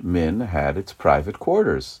each min had its private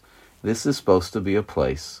quarters. This is supposed to be a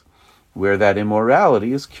place where that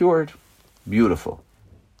immorality is cured. Beautiful.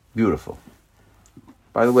 Beautiful.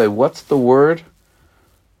 By the way, what's the word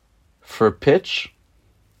for pitch?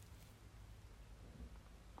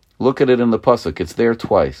 Look at it in the pasuk. It's there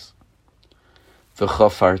twice.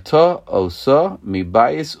 V'chafarta osa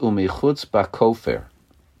mibayis umichutz bakofer.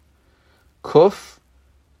 Kuf,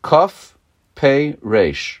 pei,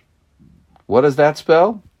 reish. What does that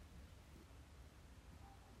spell?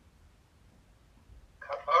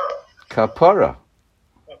 Kapara.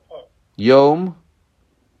 Yom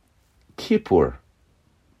Kippur.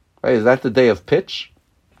 Right, is that the day of pitch?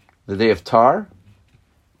 The day of tar?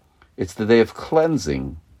 It's the day of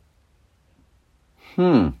cleansing.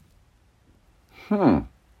 Does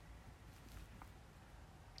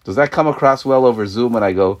that come across well over Zoom when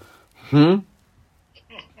I go,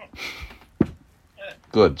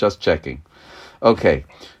 Good, just checking. Okay,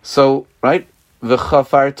 so, right,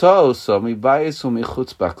 V'chafarta osa mibayis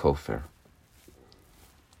umichutz bakofer.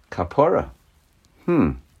 Kapora.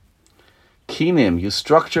 Kinim, you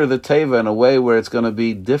structure the teva in a way where it's going to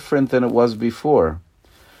be different than it was before.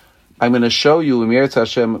 I'm going to show you in Yirtzeh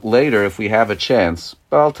Hashem later if we have a chance,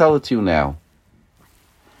 but I'll tell it to you now.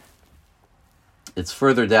 It's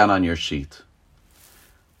further down on your sheet.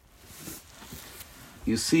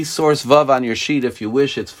 You see source Vav on your sheet if you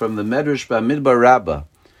wish. It's from the Medrash Bamidbar Rabbah.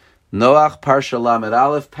 Noach Parsha Lamed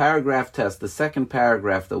Aleph, paragraph test, the second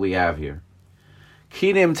paragraph that we have here.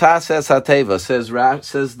 Kinim Tases HaTeva, says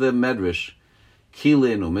the Medrash.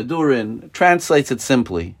 Kilin Umedurin, translates it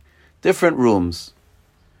simply. Different rooms.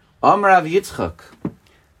 Amrav Yitzchak.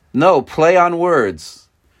 No, play on words.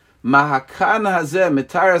 Mahakan hazeh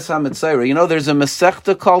mitaras ha-mitzayra. You know, there's a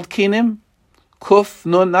Masechta called Kinim. Kuf,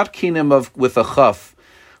 no, not Kinim with a chaf,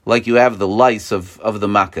 like you have the lice of the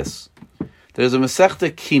Makkos. There's a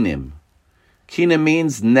Masechta Kinim. Kinim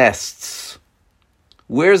means nests.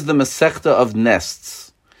 Where's the Masechta of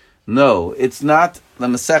nests? No, it's not the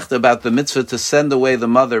Masechta about the mitzvah to send away the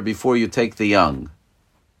mother before you take the young.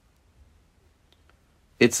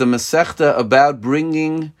 It's a Masechta about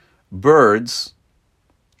bringing birds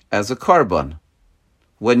as a korban.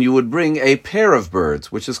 When you would bring a pair of birds,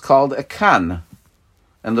 which is called a kan,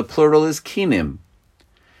 and the plural is kinim.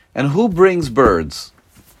 And who brings birds?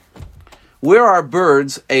 Where are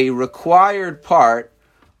birds a required part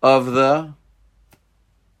of the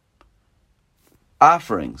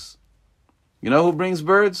offerings? You know who brings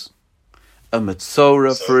birds? A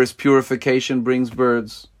metzora for his purification brings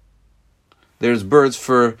birds. There's birds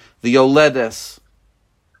for the yoledes.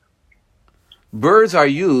 Birds are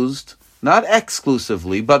used, not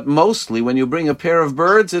exclusively, but mostly when you bring a pair of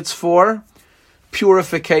birds, it's for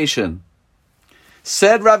purification.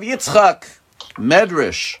 Said Rav Yitzchak,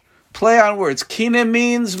 Medrash, play on words. Kinim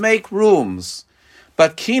means make rooms.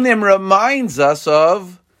 But kinim reminds us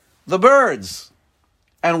of the birds.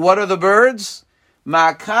 And what are the birds?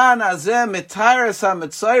 Ma'kan azeh mitaris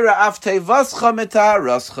ha-mitzayra aftevascha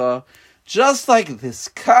mitarascha. Just like this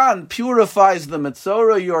kan purifies the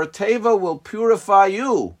mitzora, your teva will purify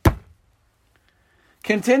you.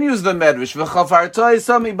 Continues the Medrash. V'chafarto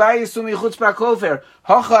isa mibayis u'michutz ba'kofer.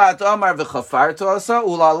 Hocha at omar v'chafarto isa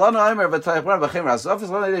u'lalana omar v'taychmar v'chem rasofis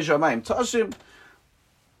l'nei shamayim toshim,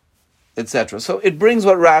 etc. So it brings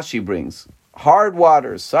what Rashi brings. Hard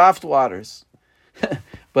waters, soft waters.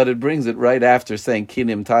 But it brings it right after saying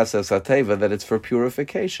kinim tasas hateva, that it's for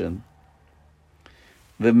purification.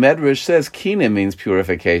 The Medrash says kinim means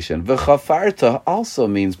purification. V'chafarta also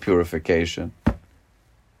means purification.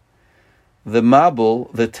 The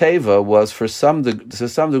mabul, the teva, was to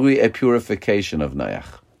some degree a purification of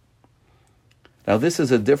Noach. Now this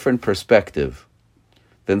is a different perspective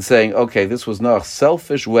than saying, okay, this was Noach's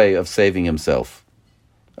selfish way of saving himself.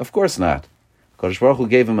 Of course not. Kadosh Baruch Hu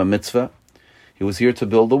gave him a mitzvah. He was here to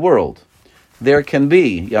build the world. There can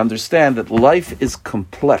be, you understand that life is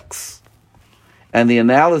complex. And the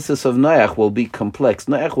analysis of Noach will be complex.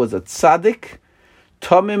 Noach was a tzaddik,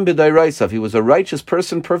 Tomim b'dairaisav. He was a righteous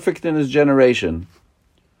person, perfect in his generation.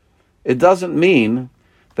 It doesn't mean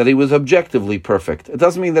that he was objectively perfect. It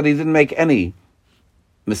doesn't mean that he didn't make any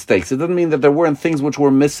mistakes. It doesn't mean that there weren't things which were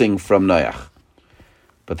missing from Noach.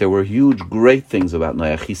 But there were huge, great things about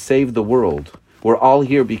Noach. He saved the world. We're all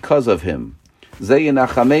here because of him. Remember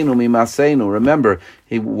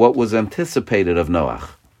what was anticipated of Noach.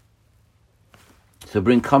 To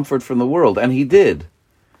bring comfort from the world. And he did.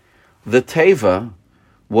 The teva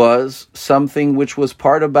was something which was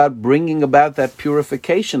part about bringing about that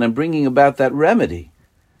purification and bringing about that remedy.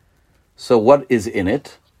 So what is in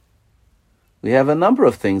it? We have a number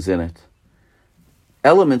of things in it.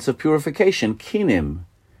 Elements of purification, kinim,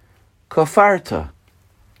 kofarta.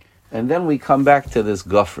 And then we come back to this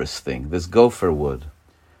gofris thing, this gopher wood,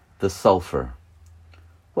 the sulfur.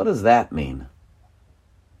 What does that mean?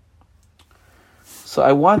 So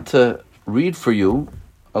I want to read for you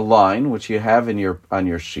a line which you have on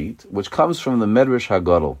your sheet, which comes from the Medrash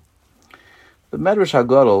Hagadol. The Medrash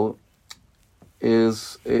Hagadol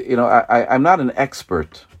is, I'm not an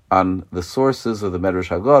expert on the sources of the Medrash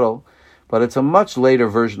Hagadol, but it's a much later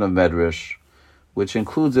version of Medrash, which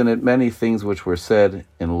includes in it many things which were said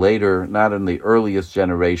in later, not in the earliest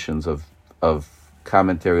generations of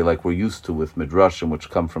commentary like we're used to with Midrashim, which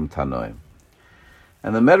come from Tanoim.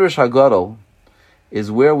 And the Medrash Hagadol is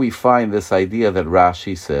where we find this idea that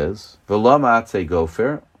Rashi says, V'lo ma'atzei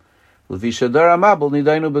gofer, l'vishadar amabel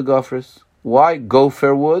nidainu begofris. Why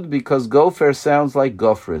gopher wood? Because gopher sounds like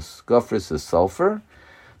gofris. Gofris is sulfur.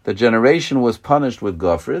 The generation was punished with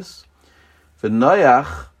gofris.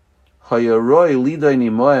 V'noyach hayaroi lidaini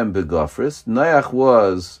moem begofris. Noach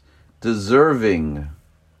was deserving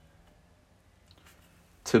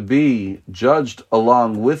to be judged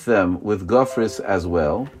along with them with gofris as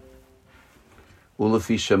well. And because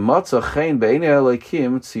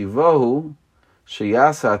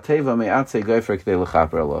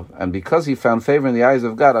he found favor in the eyes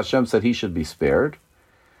of God, Hashem said he should be spared.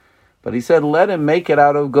 But he said, let him make it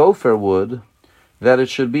out of gopher wood, that it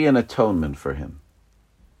should be an atonement for him.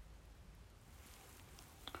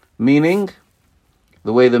 Meaning,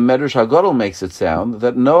 the way the Medrash Hagadol makes it sound,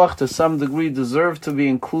 that Noach to some degree deserved to be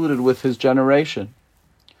included with his generation.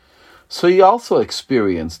 So he also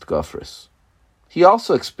experienced gofris. He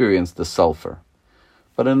also experienced the sulfur,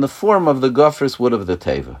 but in the form of the gofris wood of the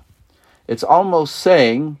teva. It's almost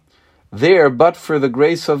saying, there, but for the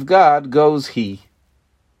grace of God, goes he.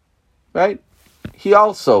 Right? He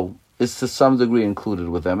also is to some degree included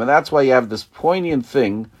with them, and that's why you have this poignant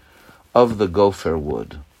thing of the gopher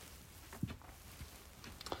wood.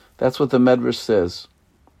 That's what the Medrash says.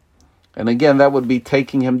 And again, that would be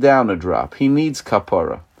taking him down a drop. He needs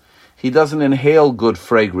kapara. He doesn't inhale good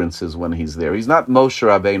fragrances when he's there. He's not Moshe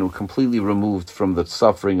Rabbeinu, completely removed from the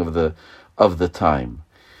suffering of the time.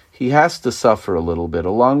 He has to suffer a little bit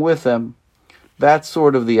along with them. That's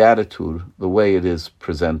sort of the attitude, the way it is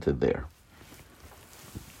presented there.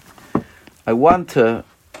 I want to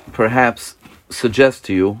perhaps suggest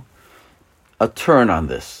to you a turn on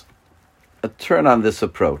this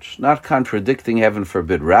approach, not contradicting, heaven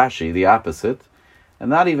forbid, Rashi, the opposite, and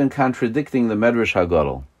not even contradicting the Medrash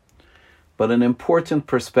HaGadol, but an important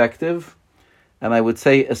perspective, and I would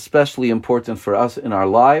say especially important for us in our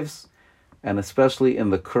lives, and especially in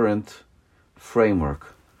the current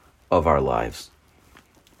framework of our lives.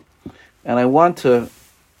 And I want to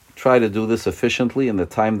try to do this efficiently in the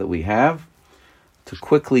time that we have, to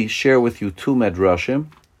quickly share with you two medrashim.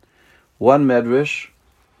 One medrash,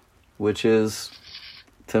 which is,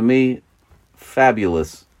 to me,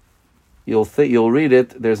 fabulous. You'll read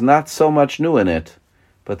it, there's not so much new in it,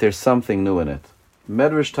 but there's something new in it.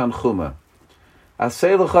 Medrash Tanchuma.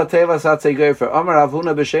 Asei l'cha tevas hatzei gofer. Amar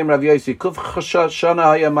Avuna b'shem Rav Yosi. Kuf shana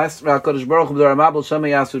haya ma'asra HaKadosh Baruch Hu b'dor HaMabul Shema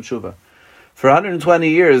yasu tshuva. For 120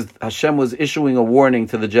 years, Hashem was issuing a warning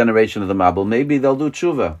to the generation of the Mabul. Maybe they'll do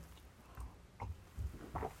tshuva.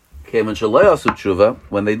 When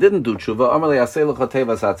they didn't do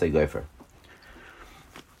tshuva,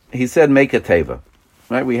 he said, make a teva.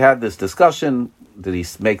 Right? We had this discussion. Did he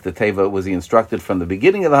make the teva? Was he instructed from the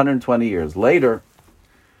beginning of the 120 years? Later,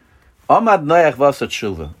 Amad Noach v'asat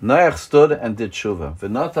tshuva. Noach stood and did tshuva.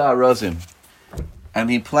 V'nata arazim. And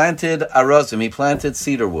he planted arazim. He planted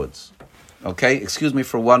cedar woods. Okay? Excuse me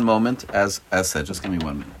for one moment, as said. Just give me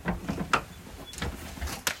 1 minute.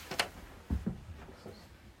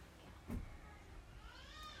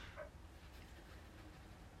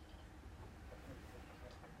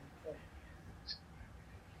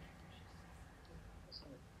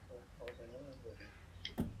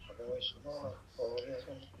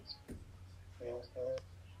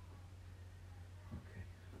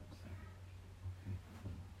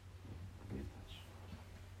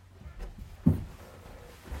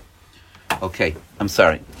 Okay, I'm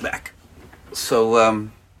sorry. Back. So, hold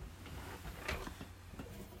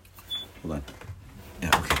on. Yeah,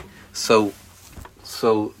 okay. So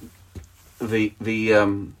the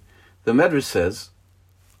Medrash says,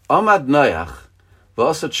 Amad Noach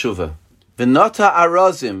v'asat tshuva v'nata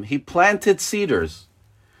arazim. He planted cedars.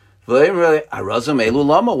 Arazim elu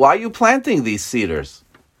lama. Why are you planting these cedars?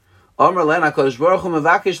 Hashem wants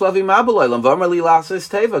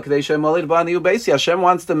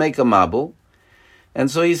to make a mabul, and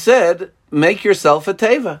so he said, make yourself a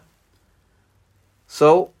teva.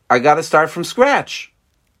 So I got to start from scratch.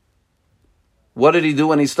 What did he do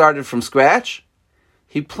when he started from scratch?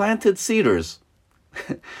 He planted cedars.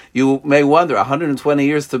 You may wonder, 120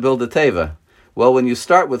 years to build a teva. Well, when you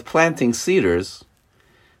start with planting cedars,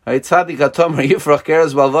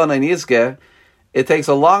 it takes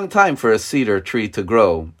a long time for a cedar tree to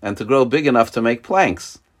grow, and to grow big enough to make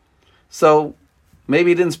planks. So,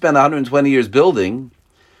 maybe he didn't spend 120 years building,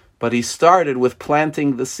 but he started with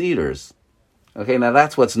planting the cedars. Okay, now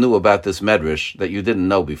that's what's new about this medrash that you didn't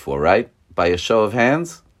know before, right? By a show of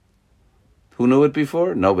hands? Who knew it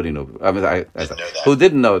before? Nobody knew. I mean, who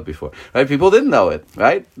didn't know it before? Right? People didn't know it,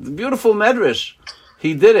 right? The beautiful medrash.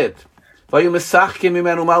 He did it. They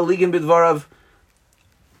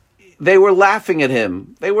were laughing at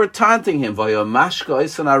him. They were taunting him. And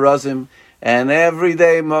every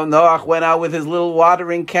day Noach went out with his little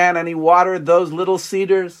watering can and he watered those little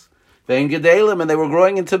cedars. And they were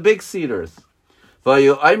growing into big cedars.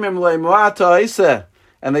 And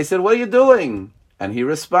they said, what are you doing? And he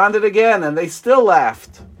responded again, and they still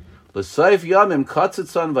laughed. Then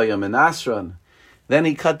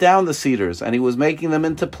he cut down the cedars, and he was making them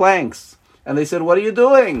into planks. And they said, what are you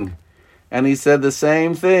doing? And he said the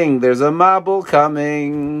same thing. There's a mabul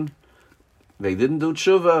coming. They didn't do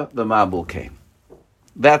tshuva. The mabul came.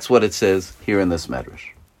 That's what it says here in this medrash.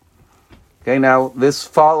 Okay, now this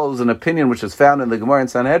follows an opinion which is found in the Gemara in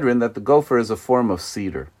Sanhedrin that the gopher is a form of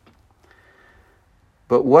cedar.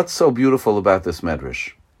 But what's so beautiful about this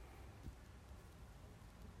medrash?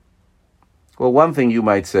 Well, one thing you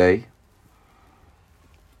might say,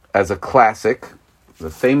 as a classic, the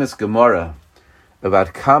famous Gemara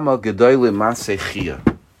about Kama Gedolim Maseh Chia.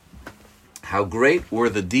 How great were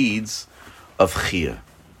the deeds of Chia.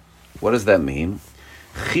 What does that mean?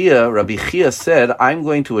 Chia, Rabbi Chia said, I'm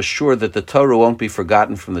going to assure that the Torah won't be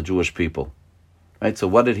forgotten from the Jewish people. Right? So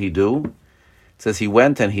what did he do? It says he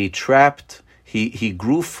went and he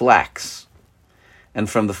grew flax. And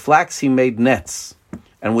from the flax he made nets.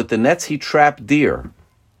 And with the nets he trapped deer.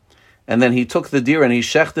 And then he took the deer and he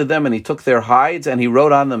shechted them and he took their hides and he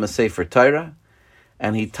wrote on them a Sefer Torah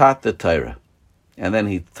and he taught the Torah. And then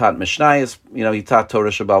he taught Mishnayos, he taught Torah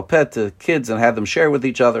Shabbal Peh to kids and had them share with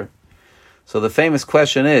each other. So the famous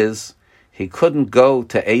question is, he couldn't go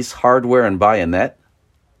to Ace Hardware and buy a net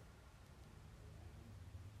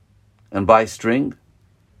and buy string.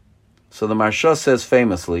 So the Maharsha says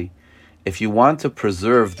famously, if you want to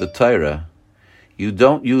preserve the Torah, you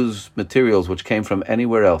don't use materials which came from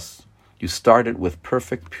anywhere else. You start it with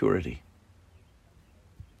perfect purity.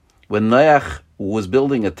 When Noach was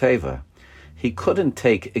building a teva, he couldn't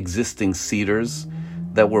take existing cedars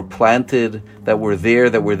that were planted, that were there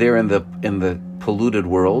in the polluted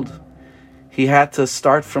world. He had to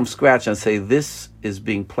start from scratch and say, this is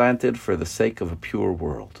being planted for the sake of a pure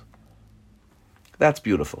world. That's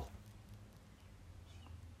beautiful.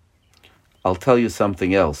 I'll tell you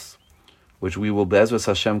something else, which we will, Be'ezras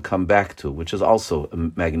Hashem, come back to, which is also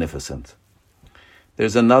magnificent.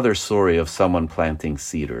 There's another story of someone planting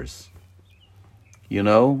cedars. You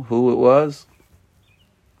know who it was?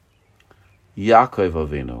 Yaakov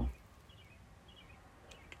Avinu.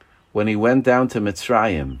 When he went down to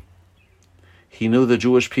Mitzrayim, he knew the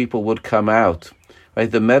Jewish people would come out. Right?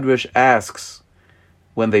 The Medrash asks,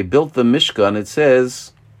 when they built the Mishkan, it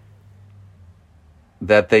says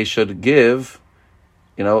that they should give,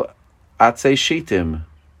 atzei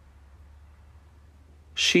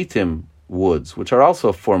shitim woods, which are also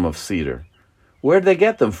a form of cedar. Where did they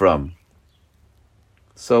get them from?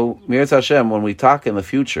 So, Mi'ez Hashem, when we talk in the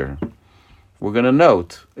future, we're going to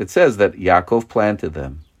note, it says that Yaakov planted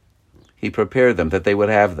them. He prepared them, that they would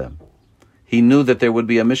have them. He knew that there would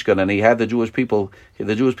be a Mishkan, and he had the Jewish people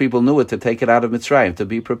knew it to take it out of Mitzrayim, to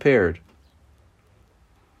be prepared.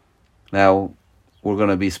 Now, we're going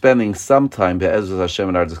to be spending some time, Be'ezras Hashem,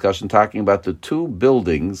 in our discussion, talking about the two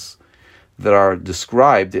buildings that are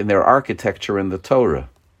described in their architecture in the Torah.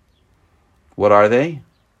 What are they?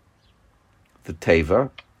 The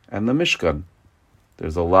Teva and the Mishkan.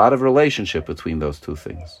 There's a lot of relationship between those two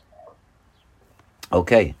things.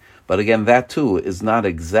 Okay, but again, that too is not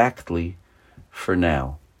exactly for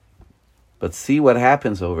now. But see what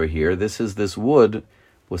happens over here. This wood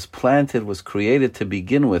was planted, was created to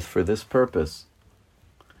begin with for this purpose.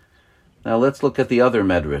 Now let's look at the other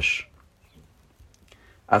medrash.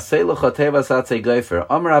 Asay l'chotevas atzei geifer.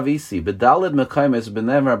 Amar Avisi, bedaled mekaymes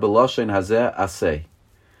benevar beloshen hazeh asay.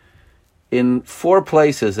 In 4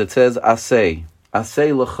 places it says asay.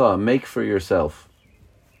 Asay l'cha, make for yourself.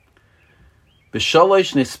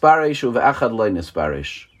 B'sholosh nisparesh uve'achad loy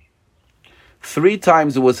nisparesh. 3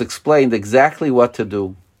 times it was explained exactly what to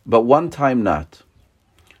do, but 1 time not.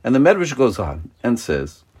 And the Medrash goes on and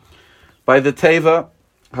says, by the Teva,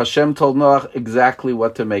 Hashem told Noach exactly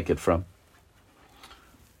what to make it from.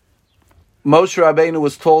 Moshe Rabbeinu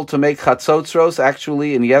was told to make chatzotzros.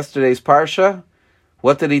 Actually, in yesterday's parsha,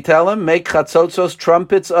 what did he tell him? Make chatzotzros,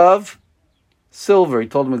 trumpets of silver. He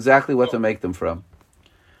told him exactly what to make them from.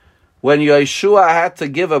 When Yeshua had to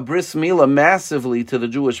give a bris milah massively to the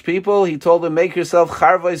Jewish people, he told them, make yourself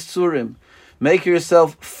charvais tzurim, make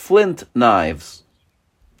yourself flint knives.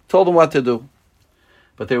 Told them what to do.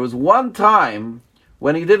 But there was 1 time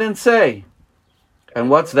when he didn't say. And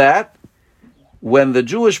what's that? When the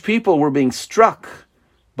Jewish people were being struck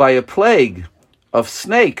by a plague of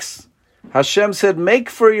snakes, Hashem said, make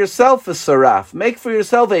for yourself a saraf, make for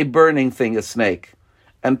yourself a burning thing, a snake,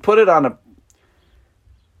 and put it on a...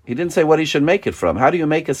 He didn't say what he should make it from. How do you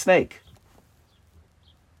make a snake?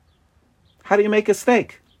 How do you make a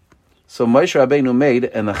snake? So Moshe Rabbeinu made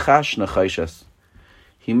a nachash nachashas.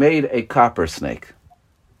 He made a copper snake.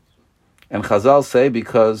 And Chazal say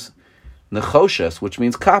because nechoshes, which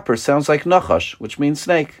means copper, sounds like nachash, which means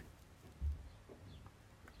snake.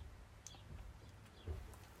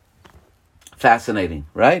 Fascinating,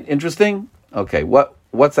 right? Interesting? Okay,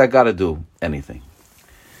 what's that got to do? Anything.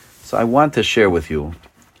 So I want to share with you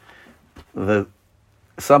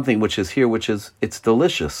something which is here, it's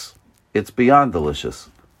delicious. It's beyond delicious.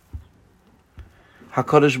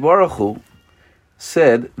 HaKadosh Baruch Hu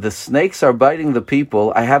said, the snakes are biting the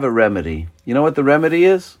people, I have a remedy. You know what the remedy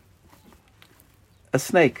is? A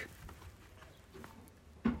snake.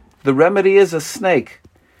 The remedy is a snake.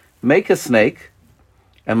 Make a snake,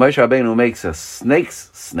 and Moshe Rabbeinu makes a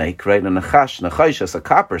snake's snake, right? A nachash, a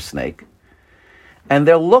copper snake, and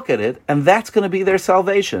they'll look at it, and that's going to be their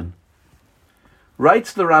salvation.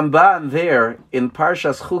 Writes the Ramban there in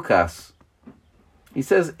Parshas Chukas. He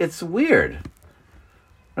says, it's weird,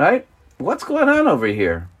 right? What's going on over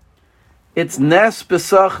here? It's nes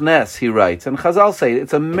besach nes, he writes. And Chazal say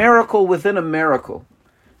it's a miracle within a miracle.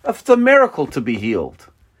 It's a miracle to be healed.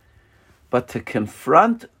 But to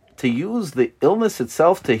confront to use the illness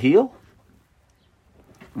itself to heal,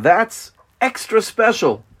 that's extra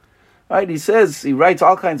special. Right? He writes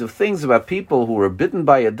all kinds of things about people who are bitten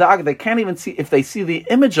by a dog. They can't even see, if they see the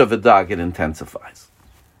image of a dog, it intensifies.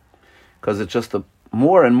 Because it's just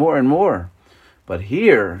more and more and more. But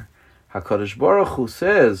here, HaKadosh Baruch Hu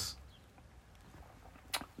says,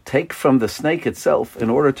 take from the snake itself in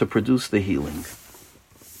order to produce the healing.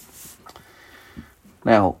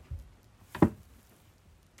 Now,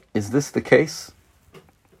 is this the case?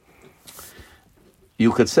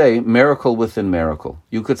 You could say miracle within miracle.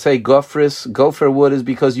 You could say gopher wood is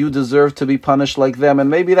because you deserve to be punished like them. And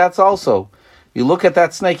maybe that's also. You look at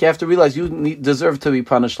that snake, you have to realize you deserve to be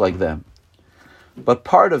punished like them. But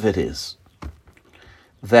part of it is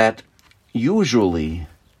that usually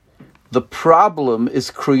the problem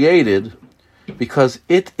is created because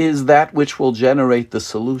it is that which will generate the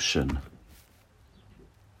solution.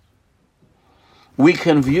 We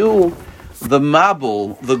can view the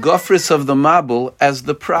mabul, the gofris of the mabul, as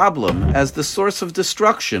the problem, as the source of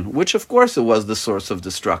destruction, which of course it was the source of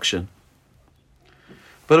destruction.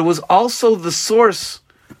 But it was also the source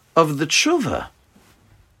of the tshuva.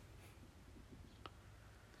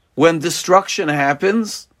 When destruction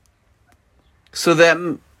happens, so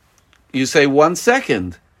then you say, 1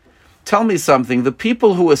 second, tell me something. The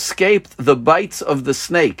people who escaped the bites of the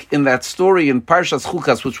snake in that story in Parshas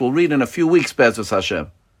Chukas, which we'll read in a few weeks, Be'ezus Hashem,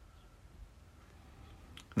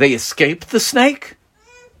 they escaped the snake?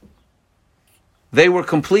 They were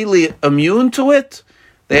completely immune to it?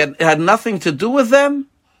 It had nothing to do with them?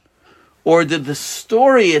 Or did the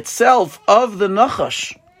story itself of the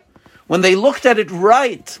Nachash, when they looked at it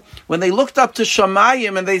right, when they looked up to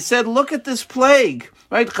Shamayim and they said, look at this plague,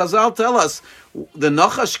 right? Chazal tell us, the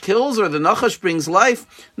Nachash kills or the Nachash brings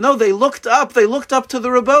life. No, they looked up to the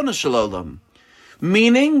Rabbonu Shalom.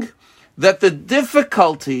 Meaning that the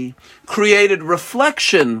difficulty created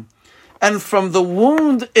reflection, and from the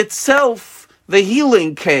wound itself, the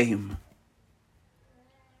healing came.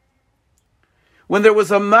 When there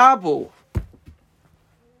was a Mabul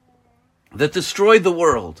that destroyed the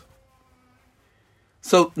world.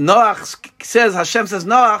 So Noach says, Hashem says,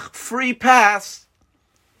 Noach, free pass.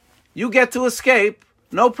 You get to escape.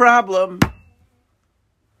 No problem.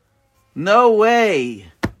 No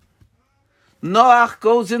way. Noach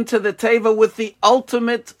goes into the teva with the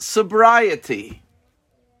ultimate sobriety.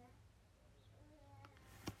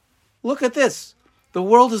 Look at this. The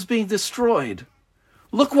world is being destroyed.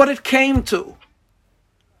 Look what it came to.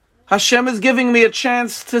 Hashem is giving me a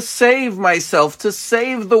chance to save myself, to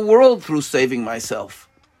save the world through saving myself.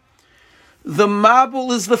 The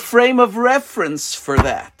Mabul is the frame of reference for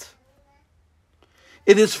that.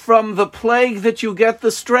 It is from the plague that you get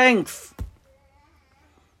the strength.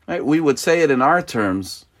 Right? We would say it in our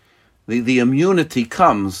terms. The immunity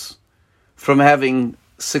comes from having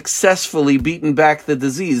successfully beaten back the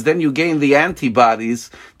disease. Then you gain the antibodies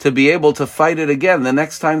to be able to fight it again the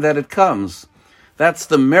next time that it comes. That's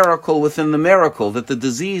the miracle within the miracle, that the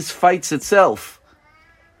disease fights itself.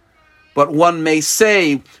 But one may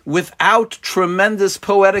say, without tremendous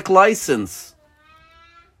poetic license,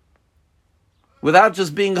 without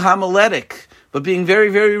just being homiletic, but being very,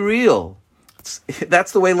 very real.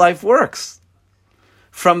 That's the way life works.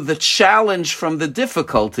 From the challenge, from the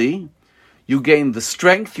difficulty, you gain the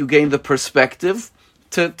strength, you gain the perspective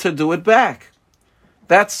to do it back.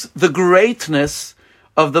 That's the greatness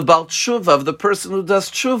of the Baal Tshuva, of the person who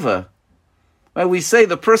does tshuva. Right? We say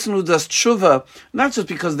the person who does tshuva, not just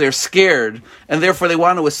because they're scared, and therefore they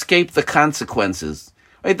want to escape the consequences.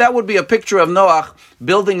 Right? That would be a picture of Noach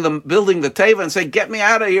building the teva and say, get me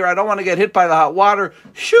out of here, I don't want to get hit by the hot water.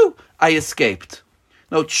 Shoo, I escaped.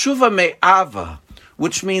 No, tshuva me'ava,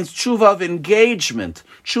 which means tshuva of engagement,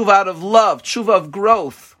 tshuva out of love, tshuva of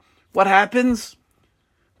growth. What happens?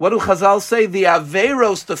 What do Chazal say? The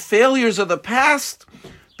averos, the failures of the past,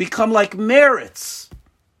 become like merits.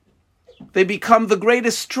 They become the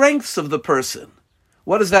greatest strengths of the person.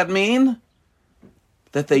 What does that mean?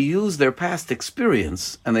 That they use their past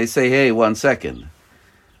experience and they say, hey, 1 second.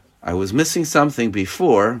 I was missing something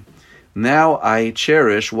before. Now I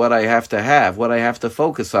cherish what I have to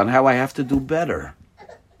focus on, how I have to do better.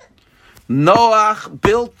 Noach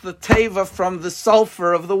built the teva from the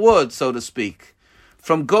sulfur of the wood, so to speak,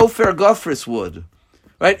 from gopher wood.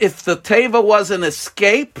 Right? If the teva was an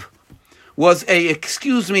escape,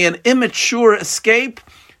 an immature escape,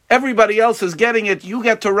 everybody else is getting it, you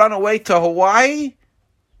get to run away to Hawaii,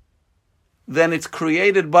 then it's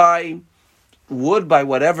created by wood, by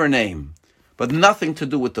whatever name, but nothing to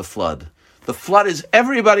do with the flood. The flood is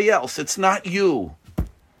everybody else, it's not you.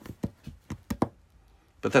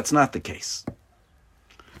 But that's not the case.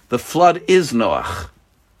 The flood is Noach.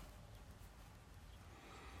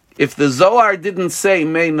 If the Zohar didn't say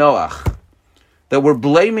Mei Noach, that we're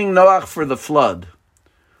blaming Noach for the flood,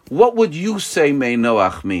 what would you say Mei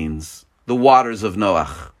Noach means? The waters of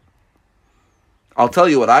Noach. I'll tell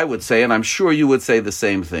you what I would say, and I'm sure you would say the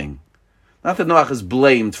same thing. Not that Noach is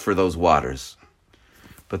blamed for those waters,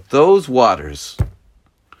 but those waters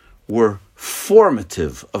were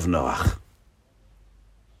formative of Noach.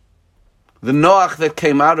 The Noach that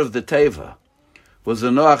came out of the Teva was a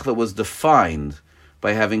Noach that was defined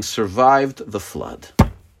by having survived the flood.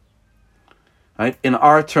 Right? In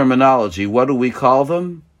our terminology, what do we call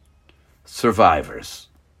them? Survivors.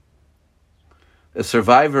 A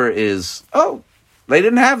survivor is, they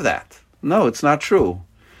didn't have that. No, it's not true.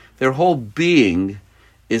 Their whole being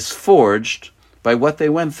is forged by what they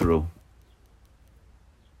went through.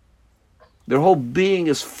 Their whole being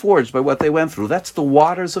is forged by what they went through. That's the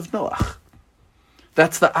waters of Noach.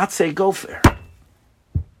 That's the Atzei Gofer.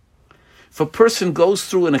 If a person goes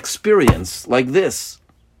through an experience like this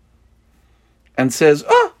and says,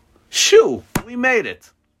 shoo, we made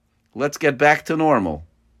it. Let's get back to normal.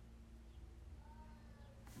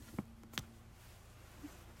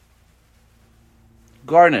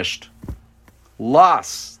 Garnished.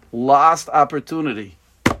 Lost opportunity.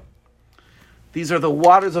 These are the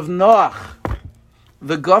waters of Noach.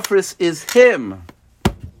 The Gofris is him.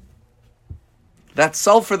 That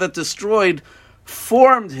sulfur that destroyed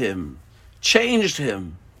formed him, changed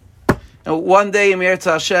him. And one day in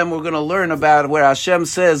Yirtzeh Hashem, we're going to learn about where Hashem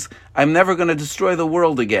says, I'm never going to destroy the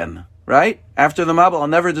world again. Right? After the Mabul, I'll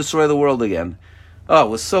never destroy the world again. Oh, it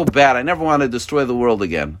was so bad. I never want to destroy the world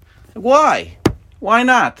again. Why? Why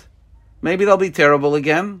not? Maybe they'll be terrible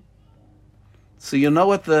again. So you know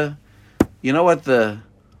what the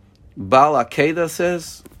Baal Akeda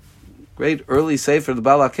says? Great early sefer, the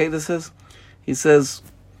Baal Akeda says? He says,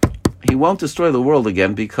 he won't destroy the world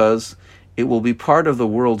again because it will be part of the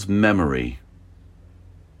world's memory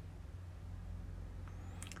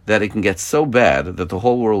that it can get so bad that the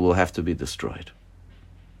whole world will have to be destroyed.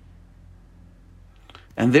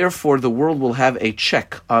 And therefore the world will have a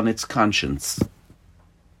check on its conscience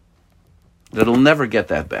that it'll never get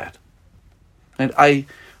that bad. And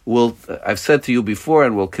I've said to you before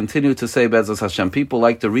and will continue to say, Be'ezus Hashem, people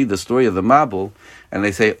like to read the story of the Mabul and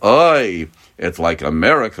they say, "Oy, it's like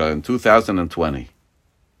America in 2020.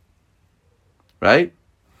 Right?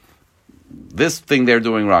 This thing they're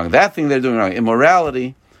doing wrong, that thing they're doing wrong.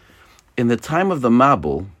 Immorality. In the time of the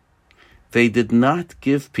Mabul, they did not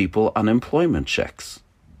give people unemployment checks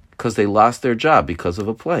because they lost their job because of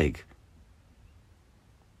a plague.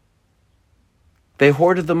 They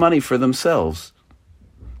hoarded the money for themselves.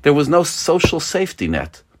 There was no social safety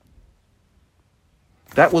net.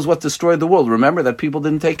 That was what destroyed the world. Remember that people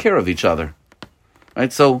didn't take care of each other.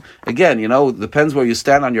 Right? So, again, it depends where you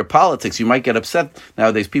stand on your politics. You might get upset.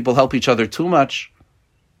 Nowadays, people help each other too much.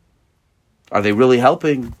 Are they really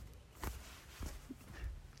helping?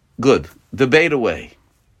 Good. Debate away.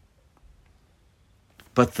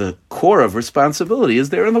 But the core of responsibility is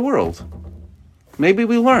there in the world. Maybe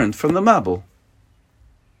we learned from the Mabul.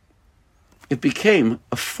 It became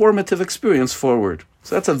a formative experience forward.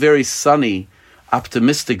 So that's a very sunny,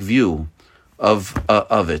 optimistic view of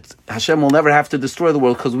it. Hashem will never have to destroy the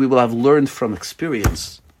world because we will have learned from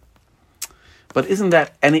experience. But isn't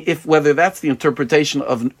that, whether that's the interpretation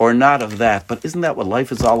of or not of that, but isn't that what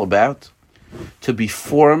life is all about? To be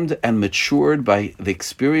formed and matured by the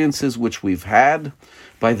experiences which we've had,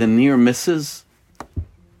 by the near misses.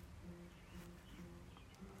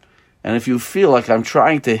 And if you feel like I'm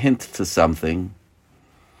trying to hint to something,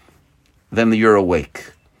 then you're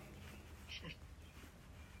awake.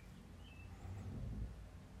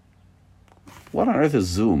 What on earth is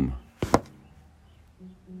Zoom?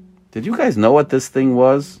 Did you guys know what this thing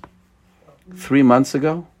was 3 months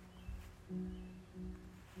ago?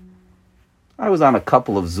 I was on a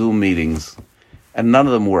couple of Zoom meetings, and none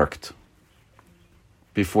of them worked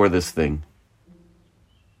before this thing.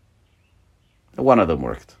 One of them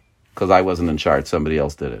worked, because I wasn't in charge. Somebody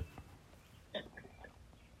else did it.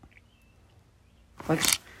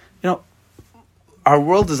 Our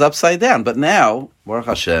world is upside down. But now, Baruch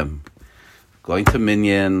Hashem, going to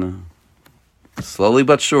Minyan, slowly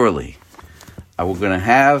but surely, we're going to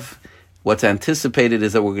have, what's anticipated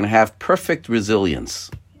is that we're going to have perfect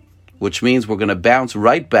resilience, which means we're going to bounce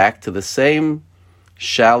right back to the same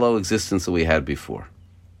shallow existence that we had before.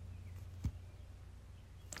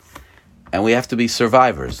 And we have to be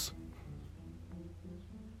survivors.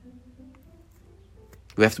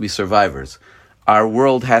 We have to be survivors. Our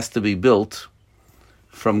world has to be built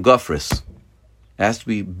from gofris. It has to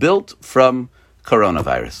be built from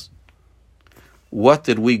coronavirus. What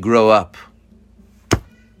did we grow up?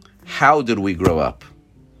 How did we grow up?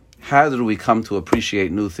 How did we come to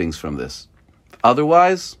appreciate new things from this?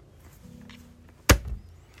 Otherwise,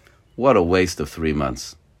 what a waste of 3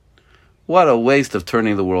 months. What a waste of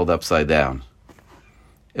turning the world upside down.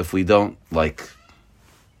 If we don't,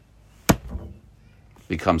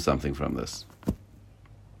 become something from this.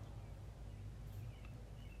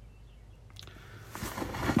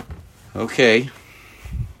 Okay.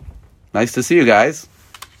 Nice to see you guys.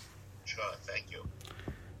 Sure, thank you.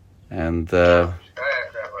 And Thank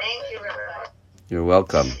you, Rabbi. you're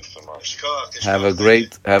welcome. Thanks so much. Sure, Have a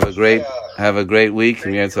great week.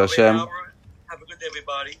 In Yetz Hashem. Have a good day,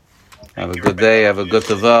 everybody. Have a good day. Have a good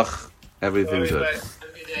tavach. Everything good.